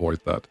want to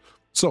avoid that.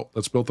 So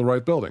let's build the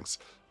right buildings.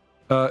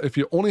 If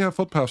you only have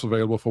footpaths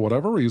available for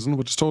whatever reason,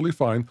 which is totally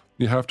fine,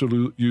 you have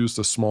to use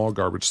the small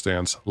garbage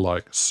stands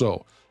like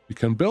so. You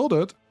can build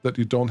it that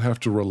you don't have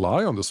to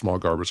rely on the small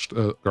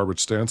garbage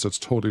stands. That's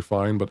totally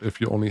fine. But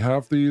if you only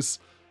have these,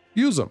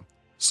 use them.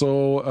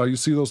 So you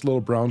see those little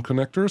brown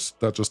connectors?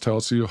 That just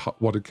tells you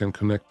what it can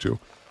connect to.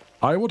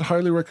 I would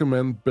highly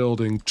recommend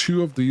building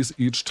 2 of these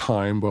each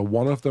time, but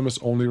one of them is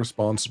only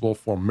responsible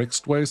for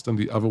mixed waste and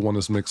the other one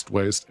is mixed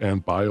waste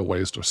and bio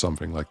waste or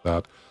something like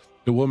that.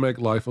 It will make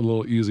life a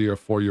little easier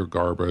for your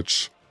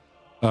garbage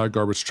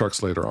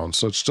trucks later on.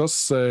 So let's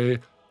just say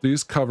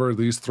these cover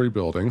these 3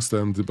 buildings.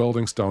 Then the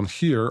buildings down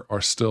here are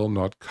still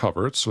not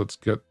covered. So let's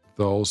get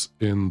those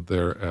in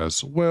there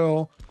as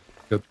well.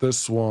 Get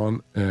this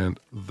one and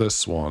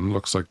this one.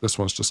 Looks like this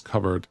one's just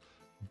covered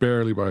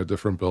barely by a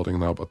different building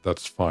now, but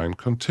that's fine.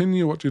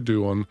 Continue what you're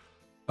doing.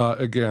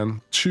 Again,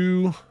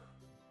 two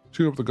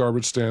of the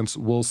garbage stands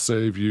will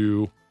save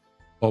you,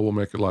 or will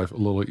make your life a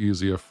little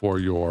easier for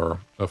your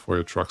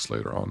trucks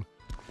later on.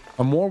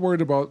 I'm more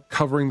worried about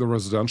covering the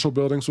residential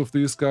buildings with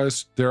these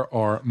guys. There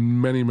are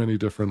many, many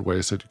different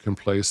ways that you can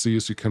place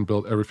these. You can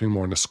build everything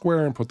more in a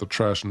square and put the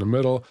trash in the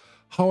middle.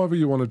 However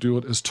you want to do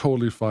it is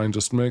totally fine.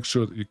 Just make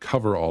sure that you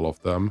cover all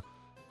of them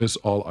is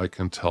all I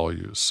can tell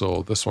you.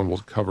 So this one will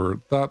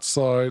cover that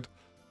side.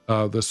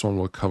 This one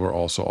will cover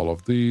also all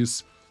of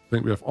these. I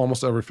think we have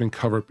almost everything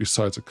covered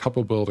besides a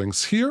couple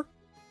buildings here.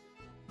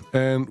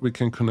 And we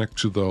can connect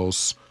to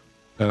those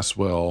as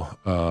well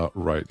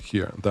right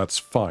here. That's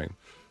fine.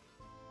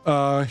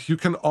 You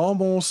can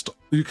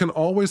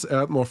always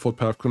add more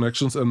footpath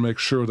connections and make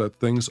sure that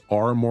things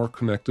are more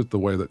connected the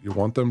way that you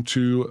want them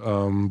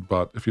to.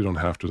 But if you don't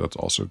have to, that's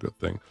also a good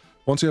thing.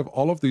 Once you have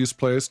all of these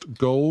placed,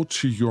 go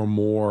to your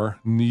more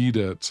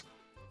needed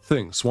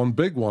things. One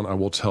big one I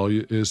will tell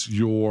you is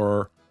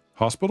your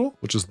hospital,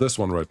 which is this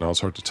one right now.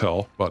 It's hard to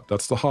tell, but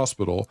that's the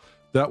hospital.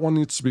 That one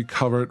needs to be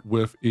covered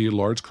with a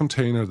large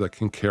container that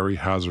can carry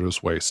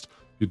hazardous waste.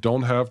 If you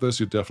don't have this,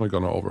 you're definitely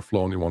going to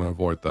overflow and you want to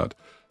avoid that.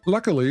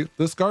 Luckily,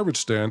 this garbage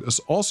stand is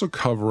also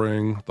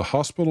covering the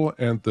hospital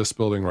and this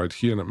building right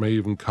here, and it may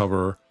even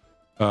cover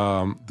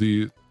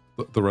the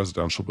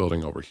residential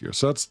building over here.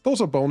 So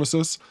those are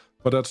bonuses,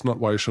 but that's not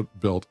why you should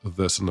build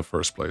this in the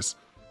first place.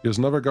 Here's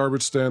another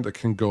garbage stand that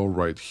can go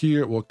right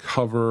here. It will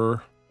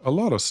cover a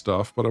lot of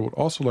stuff, but I would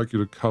also like you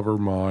to cover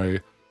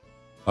my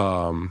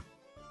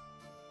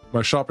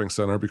my shopping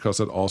center,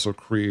 because it also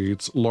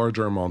creates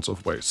larger amounts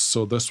of waste.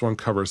 So this one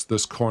covers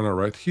this corner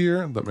right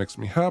here. That makes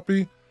me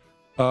happy.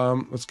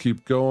 Let's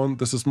keep going.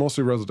 This is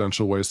mostly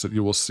residential waste that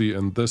you will see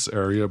in this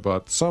area,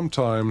 but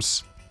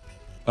sometimes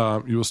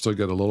you will still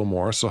get a little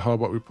more. So how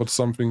about we put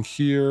something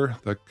here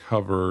that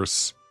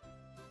covers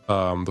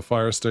the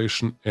fire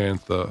station and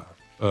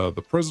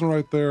the prison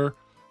right there.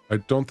 I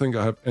don't think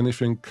I have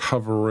anything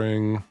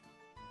covering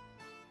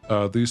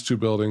these two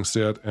buildings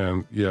yet,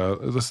 and yeah,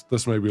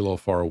 this may be a little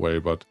far away,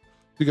 but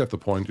you get the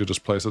point. You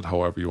just place it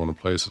however you want to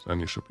place it,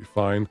 and you should be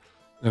fine.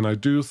 And I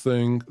do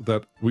think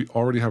that we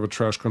already have a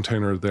trash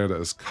container there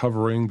that is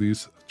covering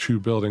these two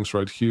buildings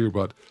right here,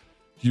 but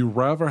you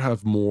rather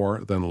have more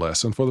than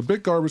less. And for the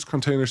big garbage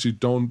containers, you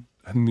don't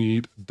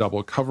need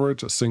double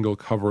coverage. A single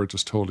coverage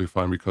is totally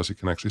fine, because you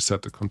can actually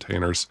set the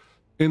containers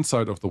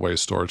inside of the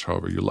waste storage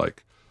however you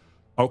like.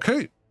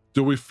 Okay,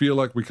 do we feel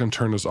like we can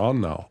turn this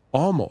on now?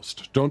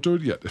 Almost. Don't do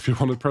it yet. If you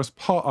want to press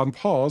on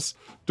pause,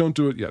 don't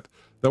do it yet.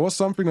 There was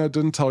something I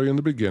didn't tell you in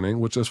the beginning,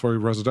 which is for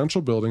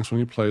residential buildings, when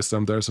you place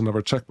them, there's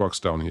another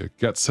checkbox down here,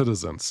 get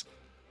citizens.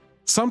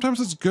 Sometimes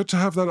it's good to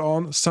have that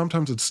on,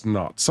 sometimes it's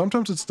not.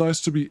 Sometimes it's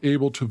nice to be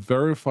able to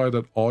verify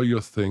that all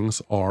your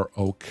things are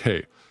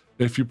okay.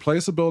 If you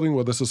place a building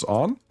where this is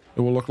on,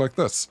 it will look like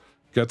this.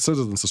 Get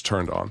citizens is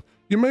turned on.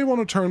 You may want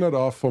to turn that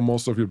off for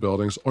most of your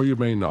buildings, or you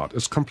may not.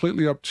 It's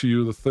completely up to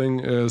you. The thing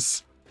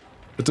is,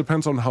 it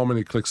depends on how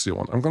many clicks you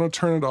want. I'm going to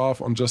turn it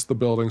off on just the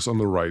buildings on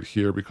the right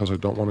here, because I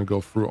don't want to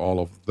go through all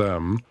of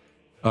them.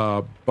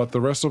 But the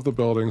rest of the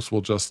buildings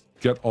will just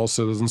get all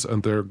citizens,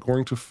 and they're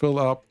going to fill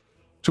up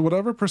to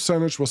whatever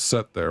percentage was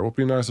set there. It would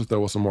be nice if there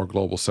was a more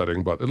global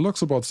setting, but it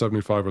looks about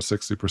 75 or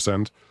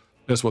 60%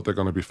 is what they're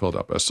going to be filled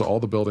up as. So all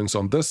the buildings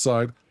on this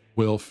side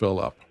will fill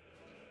up.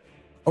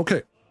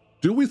 Okay,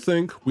 do we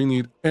think we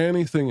need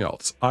anything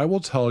else? I will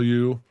tell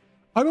you,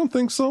 I don't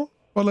think so,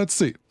 but let's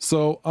see.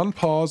 So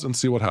unpause and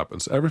see what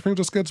happens. Everything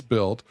just gets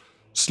built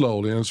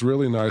slowly, and it's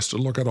really nice to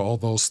look at all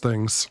those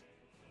things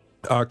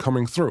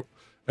coming through.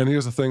 And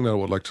here's the thing that I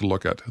would like to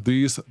look at,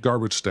 these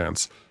garbage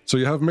stands. So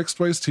you have mixed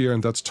waste here,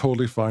 and that's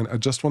totally fine. I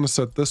just want to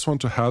set this one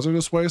to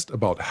hazardous waste,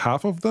 about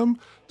half of them.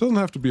 Doesn't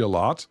have to be a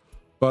lot,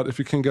 but if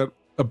you can get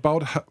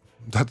about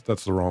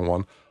that's the wrong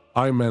one.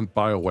 I meant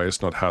bio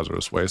waste, not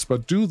hazardous waste.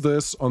 But do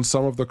this on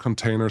some of the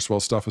containers while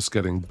stuff is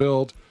getting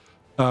built.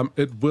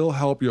 It will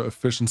help your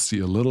efficiency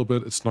a little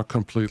bit. It's not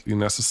completely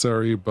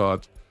necessary,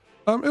 but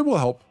it will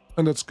help,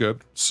 and that's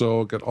good.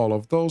 So get all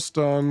of those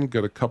done,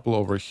 get a couple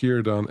over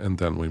here done, and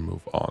then we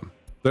move on.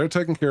 They're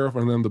taken care of,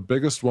 and then the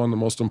biggest one, the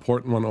most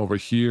important one over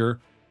here,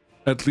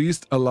 at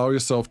least allow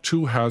yourself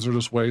 2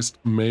 hazardous waste,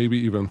 maybe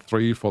even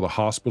 3 for the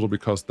hospital,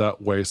 because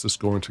that waste is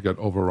going to get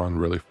overrun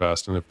really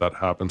fast, and if that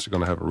happens, you're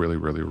going to have a really,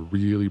 really,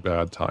 really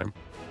bad time.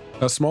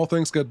 As small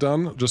things get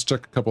done, just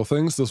check a couple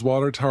things. This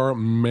water tower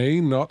may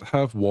not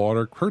have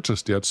water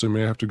purchased yet, so you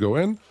may have to go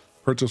in,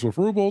 purchase with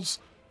rubles.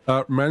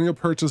 Manual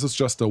purchase is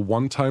just a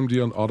one-time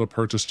deal, and auto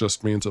purchase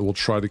just means it will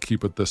try to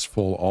keep it this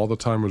full all the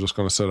time. We're just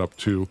going to set up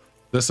to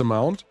this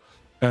amount,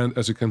 and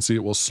as you can see,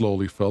 it will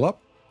slowly fill up.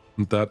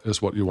 And that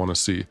is what you want to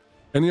see.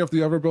 Any of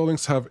the other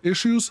buildings have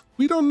issues?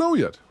 We don't know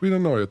yet. We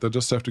don't know yet. They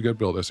just have to get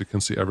built. As you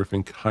can see,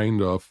 everything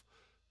kind of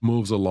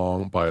moves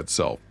along by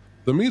itself.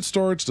 The meat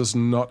storage does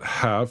not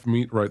have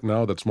meat right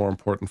now. That's more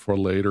important for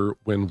later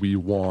when we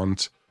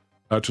want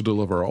to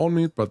deliver our own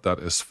meat, but that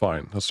is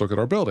fine. Let's look at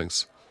our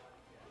buildings.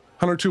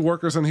 102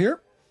 workers in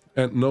here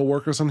and no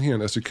workers in here.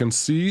 And as you can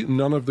see,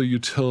 none of the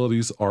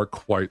utilities are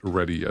quite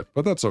ready yet,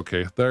 but that's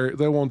okay.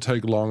 They won't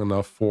take long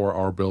enough for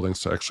our buildings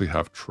to actually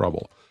have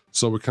trouble.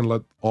 So we can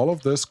let all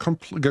of this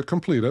get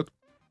completed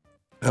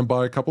and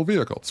buy a couple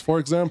vehicles. For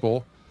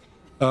example,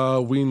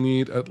 we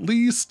need at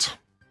least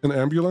an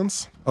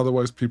ambulance.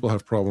 Otherwise, people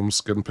have problems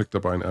getting picked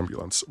up by an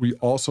ambulance. We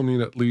also need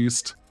at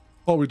least,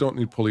 well, we don't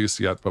need police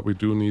yet, but we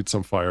do need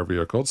some fire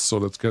vehicles. So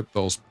let's get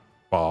those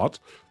bought.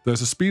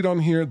 There's a speed on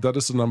here. That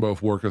is the number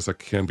of workers that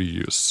can be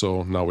used.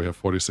 So now we have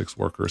 46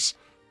 workers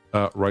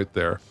right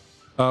there.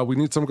 We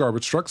need some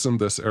garbage trucks in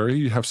this area.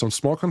 You have some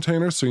small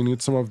containers, so you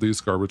need some of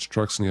these garbage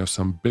trucks, and you have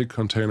some big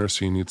containers,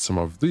 so you need some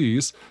of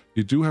these.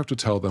 You do have to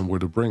tell them where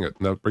to bring it.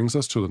 And that brings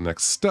us to the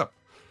next step.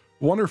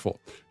 Wonderful.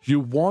 You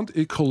want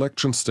a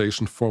collection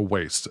station for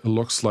waste. It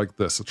looks like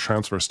this, a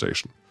transfer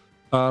station.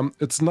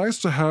 It's nice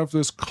to have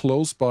this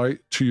close by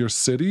to your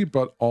city,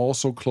 but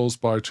also close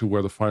by to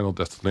where the final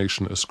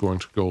destination is going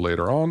to go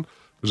later on.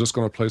 We're just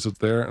going to place it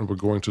there, and we're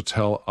going to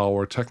tell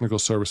our technical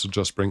service to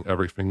just bring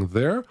everything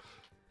there.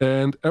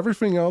 And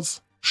everything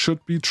else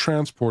should be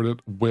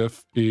transported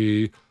with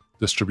a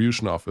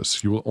distribution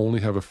office. You will only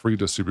have a free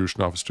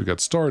distribution office to get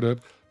started,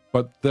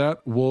 but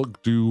that will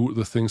do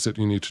the things that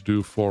you need to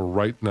do for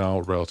right now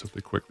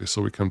relatively quickly.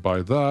 So we can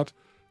buy that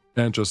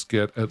and just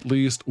get at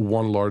least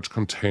 1 large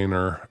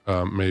container,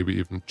 maybe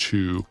even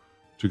 2,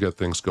 to get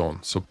things going.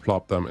 So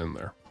plop them in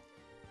there.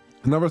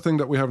 Another thing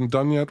that we haven't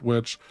done yet,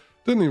 which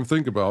didn't even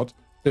think about,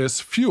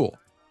 is fuel.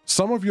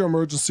 Some of your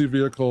emergency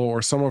vehicle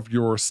or some of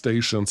your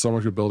stations, some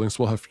of your buildings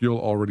will have fuel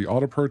already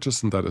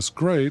auto-purchased, and that is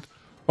great,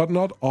 but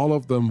not all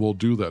of them will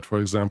do that. For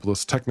example,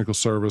 this technical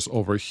service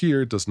over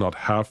here does not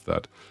have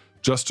that.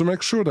 Just to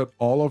make sure that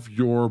all of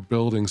your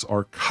buildings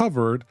are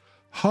covered,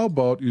 how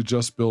about you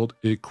just build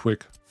a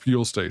quick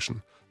fuel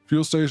station?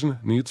 Fuel station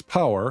needs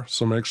power,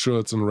 so make sure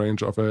it's in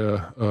range of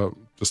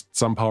just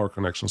some power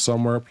connection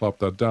somewhere, plop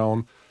that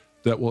down.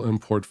 That will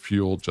import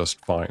fuel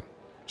just fine.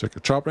 Check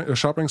your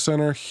shopping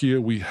center.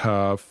 Here we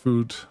have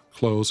food,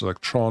 clothes,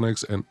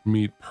 electronics, and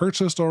meat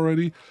purchased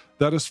already.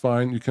 That is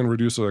fine. You can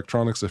reduce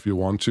electronics if you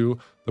want to.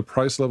 The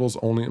price level is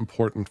only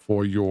important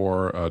for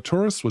your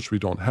tourists, which we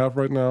don't have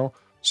right now.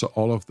 So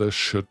all of this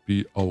should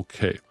be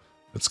okay.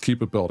 Let's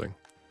keep it building.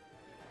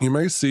 You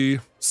may see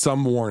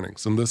some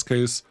warnings. In this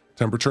case,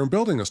 temperature in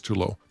building is too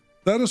low.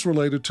 That is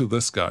related to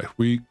this guy.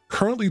 We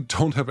currently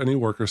don't have any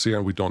workers here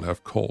and we don't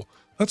have coal.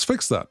 Let's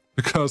fix that,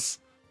 because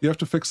you have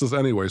to fix this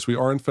anyways. We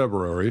are in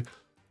February,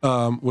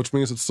 which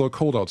means it's still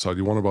cold outside.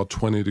 You want about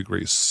 20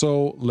 degrees.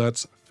 So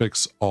let's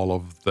fix all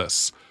of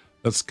this.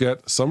 Let's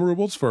get some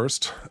rubles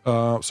first.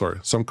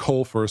 Some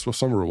coal first with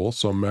some rubles.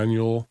 So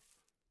manual,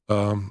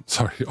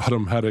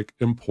 automatic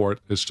import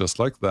is just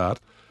like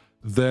that.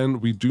 Then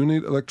we do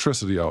need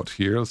electricity out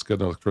here. Let's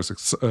get an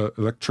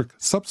electric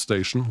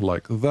substation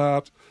like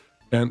that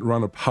and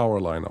run a power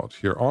line out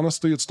here.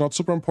 Honestly, it's not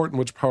super important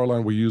which power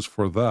line we use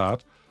for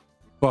that.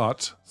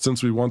 But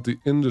since we want the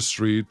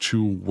industry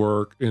to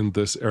work in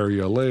this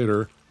area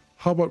later,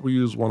 how about we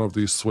use one of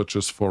these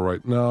switches for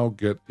right now,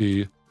 get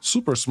a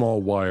super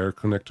small wire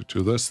connected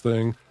to this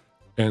thing,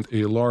 and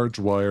a large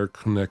wire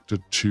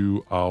connected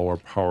to our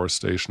power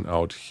station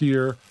out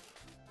here.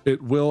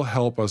 It will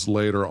help us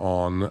later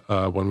on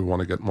when we want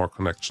to get more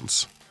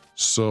connections.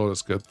 So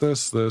let's get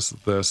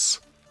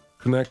this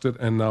connected,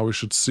 and now we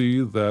should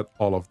see that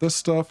all of this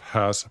stuff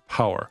has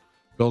power.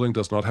 Building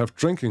does not have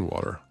drinking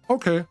water.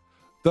 Okay.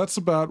 That's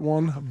a bad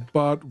one,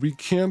 but we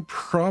can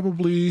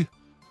probably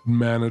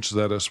manage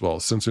that as well.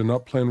 Since you're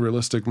not playing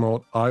realistic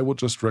mode, I would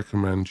just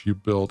recommend you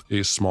build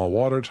a small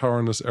water tower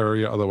in this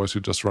area. Otherwise,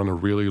 you just run a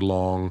really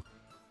long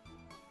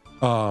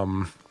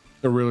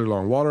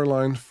water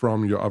line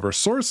from your other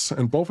source,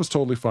 and both is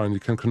totally fine. You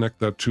can connect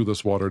that to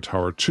this water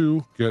tower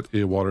too. Get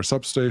a water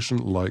substation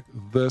like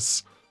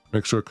this.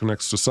 Make sure it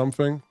connects to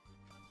something,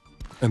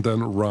 and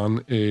then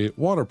run a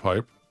water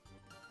pipe.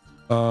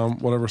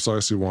 Whatever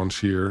size you want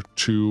here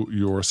to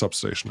your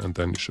substation, and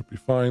then you should be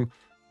fine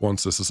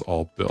once this is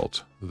all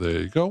built.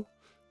 There you go.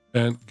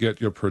 And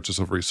get your purchase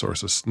of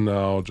resources.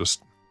 Now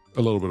just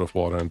a little bit of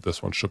water, and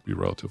this one should be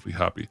relatively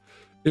happy.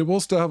 It will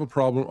still have a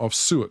problem of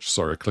sewage.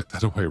 Sorry, I clicked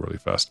that away really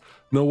fast.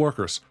 No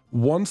workers.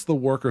 Once the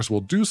workers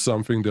will do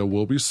something, there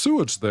will be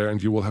sewage there,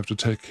 and you will have to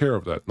take care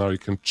of that. Now you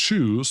can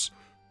choose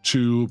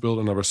to build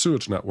another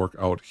sewage network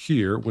out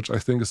here, which I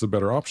think is a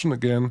better option.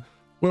 Again,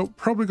 we're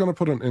probably going to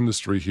put an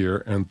industry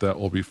here, and that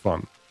will be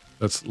fun.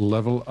 Let's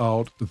level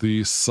out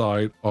the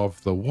side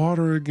of the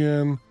water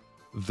again,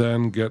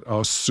 then get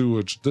our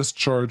sewage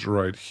discharge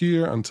right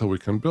here until we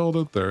can build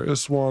it. There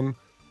is one.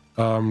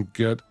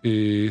 Get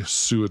a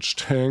sewage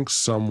tank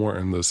somewhere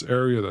in this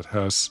area that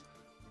has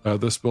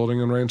this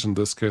building in range. In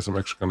this case, I'm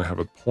actually going to have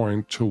it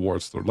point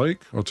towards the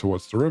lake or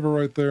towards the river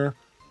right there.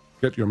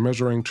 Get your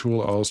measuring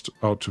tool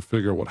out to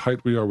figure what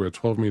height we are. We're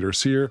 12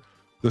 meters here.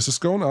 This is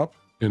going up.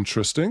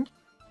 Interesting.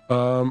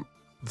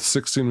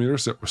 16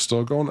 meters, that we're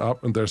still going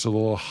up, and there's a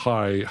little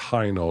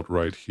high note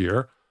right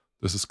here.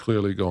 This is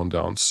clearly going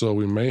down. So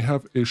we may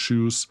have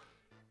issues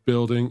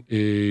building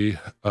a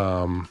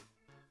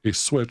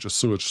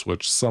sewage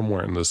switch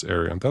somewhere in this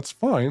area. And that's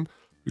fine,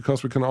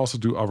 because we can also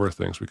do other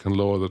things. We can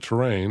lower the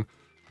terrain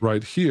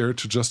right here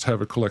to just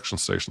have a collection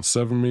station.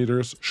 7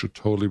 meters should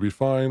totally be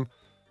fine.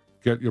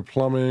 Get your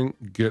plumbing,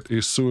 get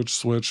a sewage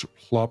switch,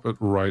 plop it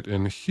right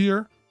in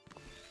here.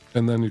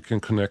 And then you can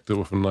connect it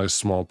with a nice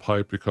small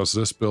pipe, because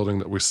this building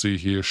that we see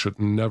here should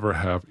never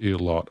have a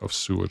lot of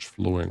sewage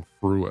flowing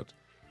through it.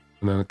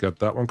 And then get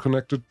that one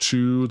connected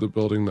to the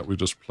building that we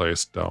just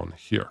placed down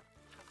here.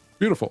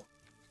 Beautiful.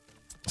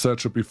 So that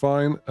should be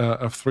fine.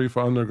 F3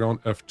 for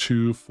underground,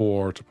 F2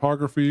 for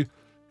topography.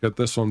 Get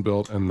this one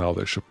built, and now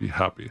they should be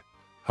happy.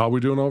 How are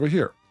we doing over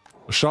here?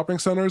 The shopping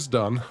center is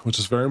done, which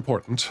is very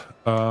important.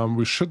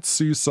 We should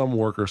see some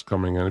workers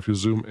coming in. If you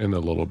zoom in a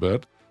little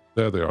bit,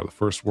 there they are. The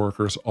first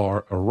workers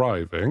are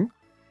arriving.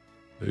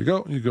 There you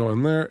go. You go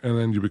in there, and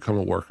then you become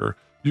a worker.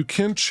 You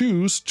can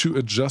choose to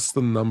adjust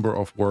the number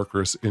of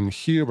workers in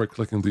here by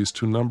clicking these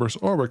two numbers,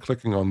 or by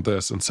clicking on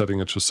this and setting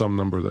it to some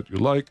number that you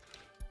like.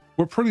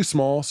 We're pretty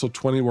small, so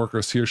 20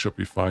 workers here should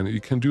be fine.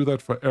 You can do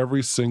that for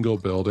every single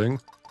building,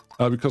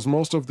 because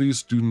most of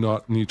these do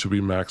not need to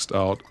be maxed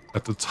out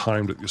at the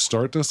time that you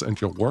start this,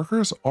 and your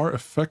workers are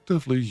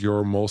effectively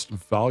your most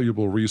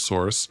valuable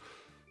resource.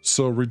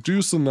 So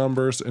reduce the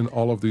numbers in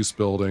all of these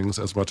buildings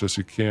as much as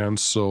you can,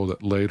 so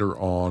that later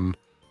on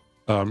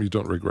you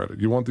don't regret it.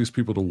 You want these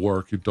people to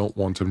work. You don't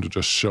want them to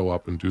just show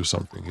up and do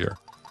something here.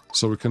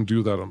 So we can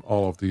do that on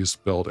all of these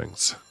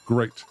buildings.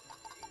 Great.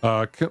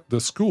 The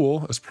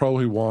school is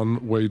probably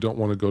one where you don't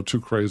want to go too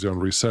crazy on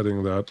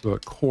resetting that. The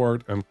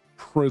court and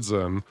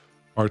prison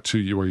are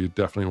two where you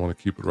definitely want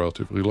to keep it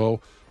relatively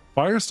low.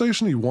 Fire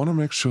station, you want to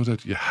make sure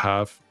that you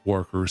have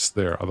workers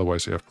there,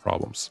 otherwise you have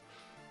problems.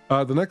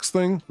 The next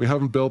thing, we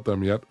haven't built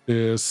them yet,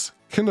 is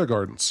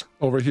kindergartens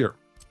over here.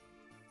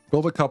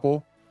 Build a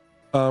couple,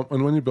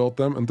 and when you build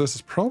them, and this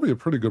is probably a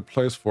pretty good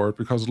place for it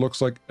because it looks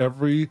like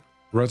every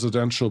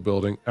residential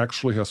building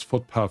actually has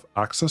footpath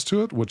access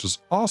to it, which is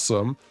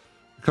awesome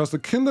because the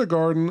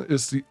kindergarten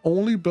is the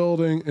only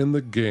building in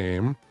the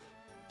game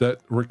that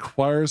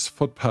requires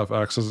footpath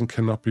access and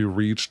cannot be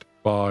reached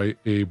by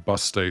a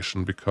bus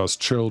station because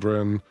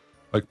children,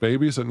 like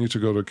babies that need to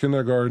go to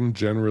kindergarten,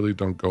 generally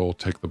don't go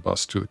take the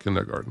bus to the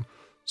kindergarten.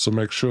 So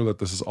make sure that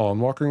this is all in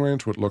walking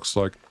range, what it looks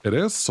like it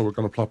is. So we're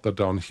going to plop that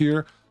down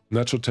here, and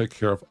that should take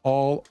care of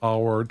all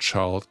our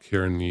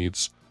childcare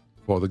needs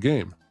for the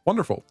game.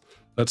 Wonderful.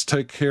 Let's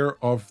take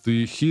care of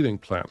the heating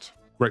plant.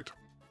 Great.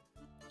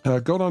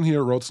 Go down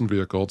here, roads and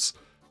vehicles,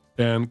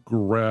 and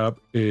grab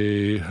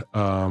a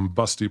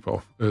bus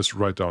depot. It's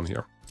right down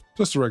here.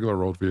 Just a regular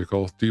road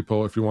vehicle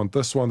depot. If you want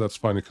this one, that's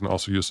fine. You can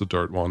also use the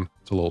dirt one.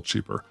 It's a little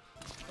cheaper.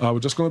 We're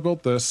just going to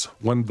build this.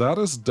 When that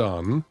is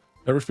done,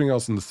 everything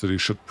else in the city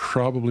should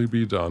probably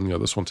be done. Yeah,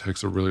 this one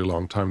takes a really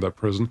long time, that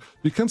prison.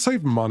 You can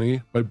save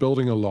money by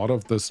building a lot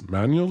of this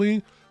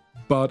manually,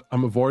 but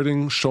I'm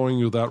avoiding showing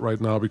you that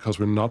right now because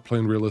we're not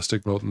playing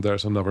realistic mode, and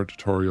there's another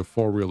tutorial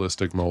for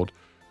realistic mode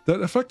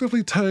that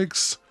effectively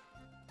takes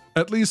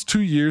at least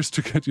 2 years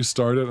to get you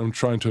started. I'm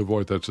trying to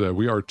avoid that today.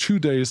 We are 2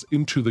 days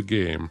into the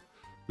game.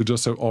 We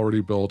just have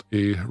already built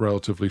a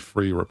relatively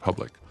free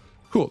republic.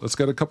 Cool, let's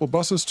get a couple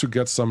buses to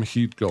get some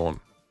heat going.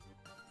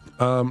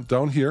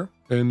 Down here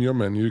in your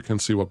menu, you can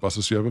see what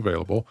buses you have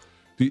available.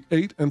 The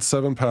 8 and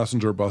 7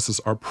 passenger buses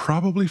are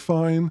probably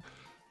fine,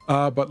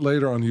 but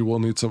later on you will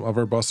need some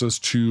other buses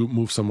to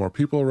move some more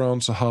people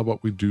around. So how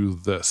about we do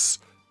this?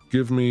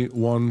 Give me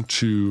 1,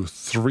 2,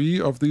 3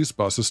 of these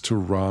buses to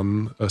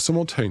run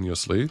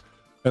simultaneously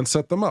and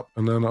set them up.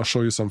 And then I'll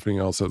show you something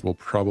else that will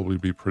probably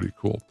be pretty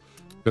cool.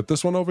 Get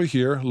this one over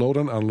here, load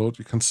and unload.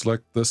 You can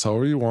select this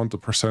however you want, the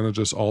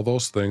percentages, all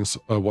those things,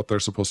 what they're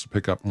supposed to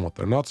pick up and what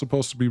they're not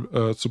supposed to be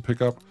to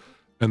pick up.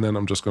 And then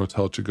I'm just going to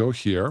tell it to go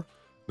here.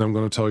 Then I'm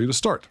going to tell you to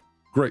start.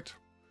 Great.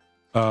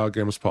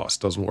 Game is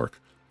paused, doesn't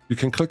work. You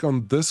can click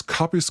on this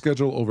copy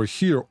schedule over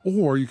here,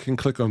 or you can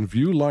click on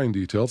view line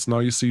details. Now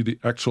you see the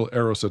actual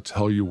arrows that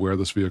tell you where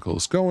this vehicle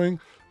is going,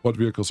 what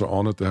vehicles are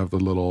on it. They have the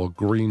little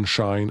green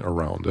shine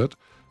around it.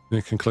 And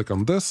you can click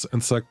on this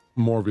and select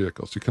more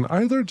vehicles. You can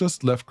either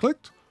just left click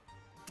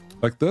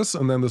like this,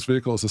 and then this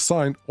vehicle is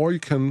assigned, or you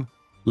can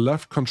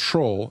left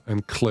control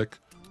and click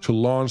to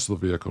launch the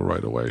vehicle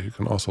right away. You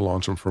can also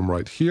launch them from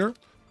right here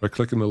by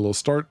clicking the little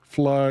start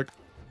flag,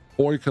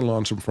 or you can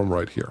launch them from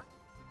right here.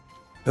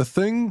 A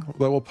thing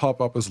that will pop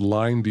up is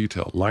line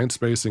detail. Line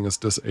spacing is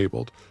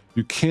disabled.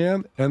 You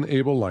can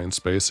enable line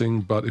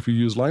spacing, but if you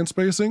use line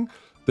spacing,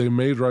 they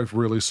may drive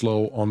really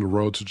slow on the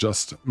road to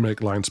just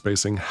make line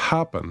spacing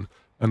happen,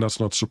 and that's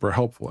not super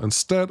helpful.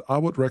 Instead, I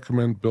would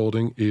recommend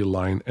building a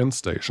line end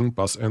station.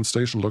 Bus end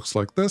station looks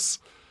like this.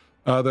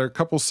 There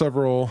are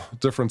several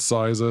different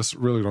sizes.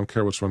 Really don't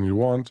care which one you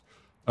want.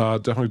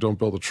 Definitely don't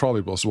build a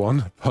trolleybus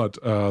one, but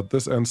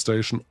this end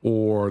station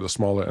or the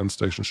smaller end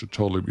station should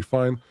totally be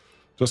fine.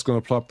 Just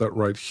going to plop that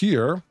right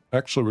here.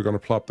 Actually, we're going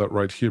to plop that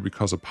right here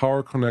because a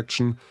power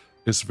connection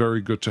is very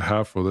good to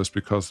have for this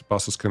because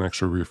buses can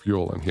actually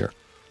refuel in here.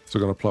 So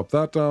we're going to plop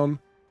that down,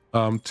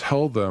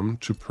 tell them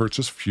to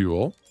purchase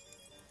fuel,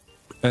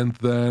 and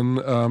then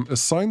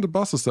assign the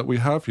buses that we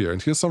have here.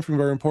 And here's something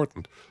very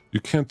important.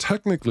 You can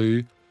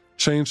technically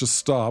change the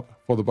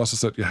stop for the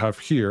buses that you have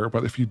here,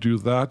 but if you do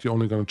that, you're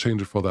only going to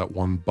change it for that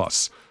one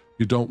bus.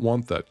 You don't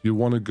want that. You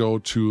want to go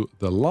to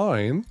the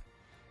line,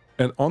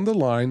 and on the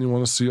line, you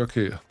want to see,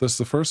 okay, this is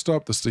the first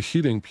stop, this is the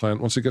heating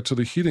plant. Once you get to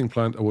the heating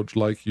plant, I would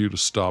like you to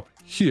stop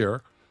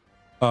here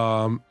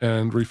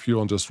and refuel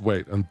and just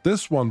wait. And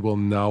this one will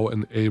now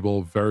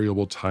enable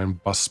variable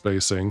time bus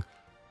spacing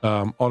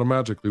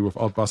automatically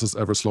without buses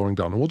ever slowing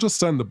down. And we'll just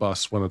send the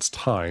bus when it's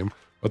time,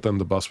 but then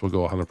the bus will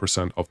go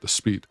 100% of the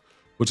speed,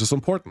 which is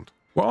important.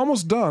 We're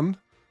almost done.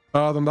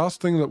 The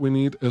last thing that we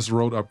need is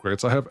road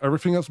upgrades. I have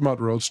everything as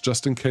mud roads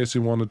just in case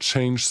you want to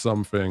change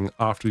something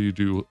after you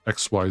do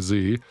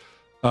XYZ.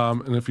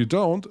 And if you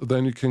don't,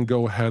 then you can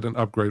go ahead and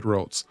upgrade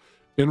roads.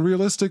 In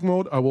realistic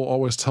mode, I will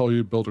always tell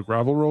you build a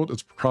gravel road.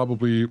 It's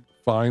probably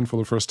fine for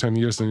the first 10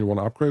 years, then you want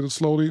to upgrade it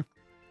slowly.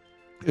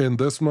 In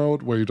this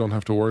mode, where you don't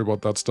have to worry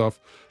about that stuff,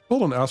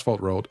 build an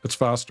asphalt road. It's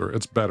faster,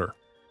 it's better.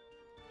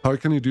 How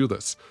can you do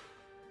this?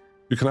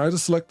 You can either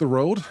select the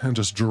road and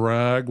just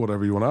drag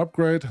whatever you want to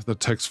upgrade. That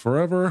takes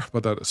forever,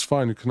 but that is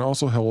fine. You can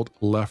also hold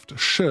left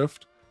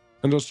shift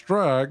and just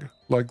drag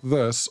like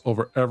this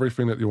over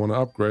everything that you want to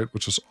upgrade,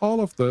 which is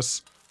all of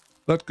this.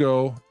 Let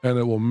go, and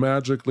it will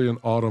magically and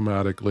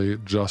automatically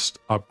just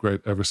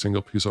upgrade every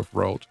single piece of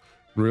road.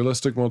 In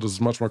realistic mode, this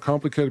is much more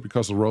complicated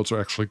because the roads are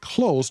actually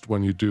closed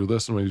when you do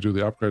this, and when you do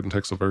the upgrade, it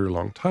takes a very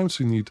long time,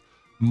 so you need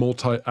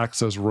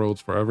multi-access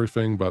roads for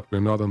everything, but we're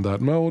not in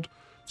that mode.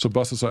 So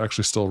buses are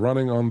actually still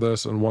running on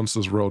this, and once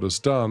this road is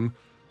done,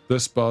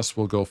 this bus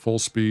will go full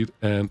speed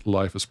and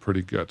life is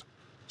pretty good.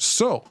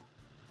 So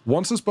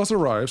once this bus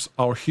arrives,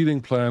 our heating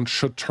plant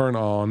should turn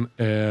on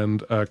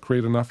and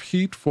create enough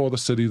heat for the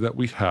city that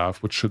we have,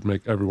 which should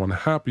make everyone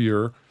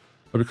happier.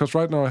 Because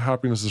right now our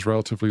happiness is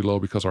relatively low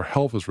because our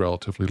health is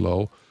relatively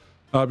low.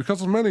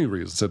 Because of many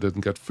reasons. They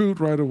didn't get food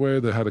right away,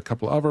 they had a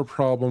couple other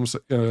problems,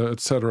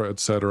 etc.,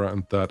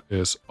 and that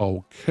is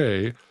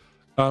okay.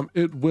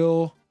 It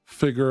will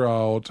figure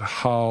out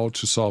how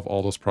to solve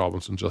all those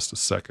problems in just a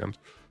second.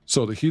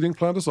 So the heating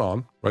plant is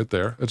on, right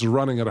there. It's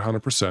running at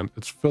 100%.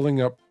 It's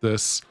filling up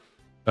this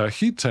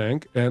heat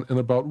tank, and in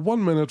about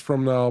 1 minute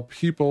from now,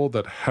 people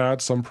that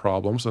had some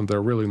problems, and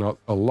they're really not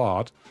a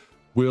lot,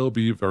 will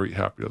be very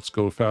happy. Let's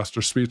go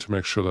faster speed to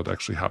make sure that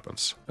actually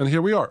happens. And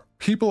here we are.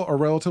 People are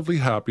relatively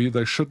happy.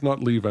 They should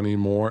not leave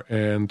anymore,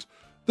 and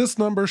this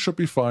number should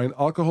be fine.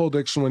 Alcohol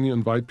addiction when you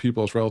invite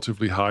people is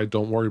relatively high.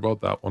 Don't worry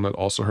about that one. It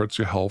also hurts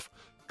your health.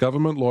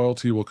 Government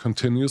loyalty will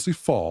continuously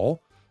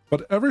fall,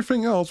 but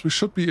everything else we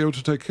should be able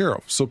to take care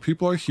of. So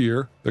people are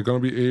here. They're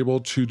going to be able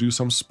to do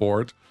some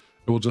sport.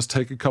 It will just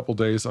take a couple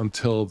days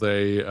until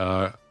they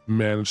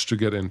manage to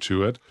get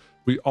into it.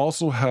 We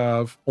also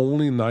have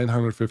only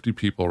 950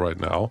 people right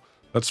now.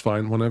 That's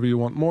fine. Whenever you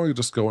want more, you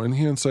just go in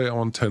here and say, I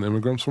want 10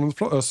 immigrants from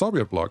the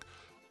Soviet bloc.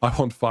 I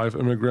want 5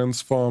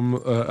 immigrants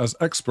from as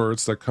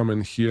experts that come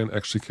in here and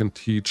actually can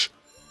teach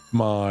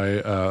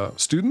my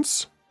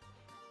students.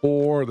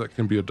 Or that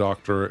can be a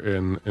doctor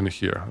in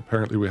here.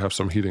 Apparently we have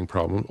some heating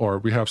problem, or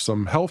we have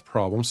some health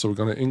problems, so we're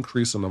going to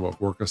increase the number of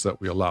workers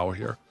that we allow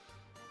here.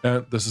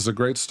 And this is a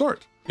great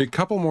start. A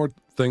couple more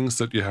things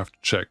that you have to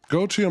check.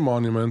 Go to your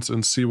monuments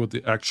and see what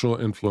the actual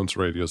influence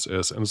radius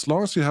is. And as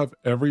long as you have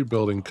every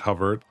building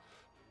covered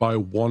by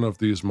one of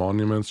these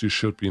monuments, you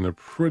should be in a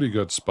pretty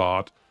good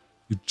spot.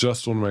 You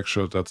just want to make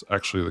sure that's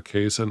actually the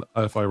case. And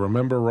if I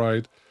remember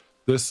right,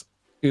 this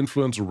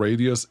influence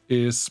radius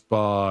is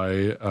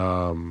by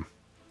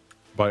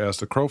as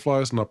the crow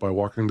flies, not by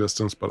walking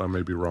distance, but I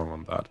may be wrong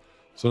on that.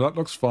 So that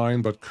looks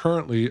fine, but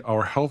currently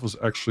our health is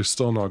actually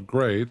still not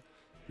great,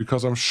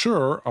 because I'm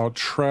sure our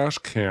trash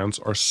cans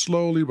are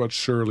slowly but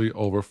surely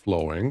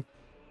overflowing.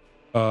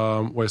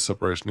 Waste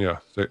separation, yeah,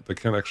 they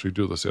can't actually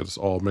do this yet. It's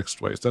all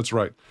mixed waste. That's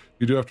right.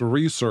 You do have to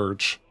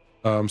research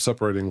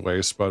separating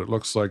waste, but it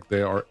looks like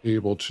they are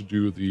able to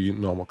do the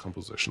normal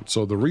composition.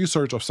 So the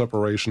research of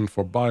separation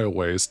for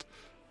bio-waste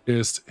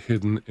is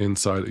hidden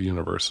inside a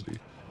university.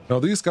 Now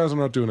these guys are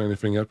not doing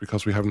anything yet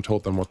because we haven't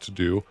told them what to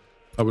do.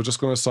 We're just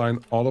going to assign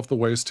all of the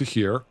waste to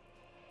here.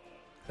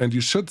 And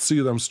you should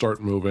see them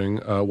start moving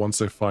once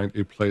they find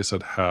a place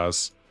that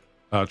has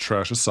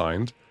trash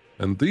assigned.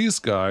 And these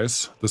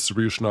guys,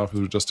 distribution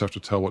officers, just have to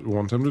tell what we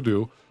want them to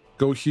do.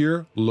 Go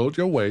here, load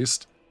your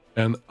waste,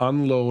 and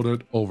unload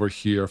it over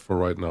here for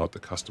right now at the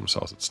customs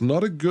house. It's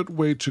not a good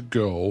way to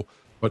go,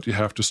 but you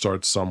have to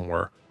start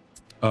somewhere.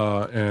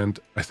 And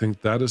I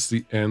think that is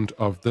the end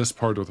of this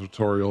part of the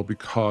tutorial,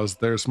 because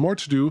there's more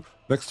to do.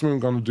 Next thing I'm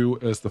going to do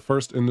is the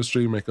first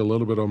industry, make a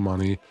little bit of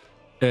money,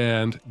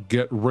 and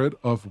get rid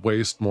of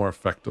waste more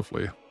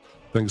effectively.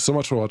 Thank you so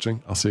much for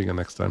watching. I'll see you again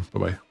next time.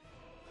 Bye-bye.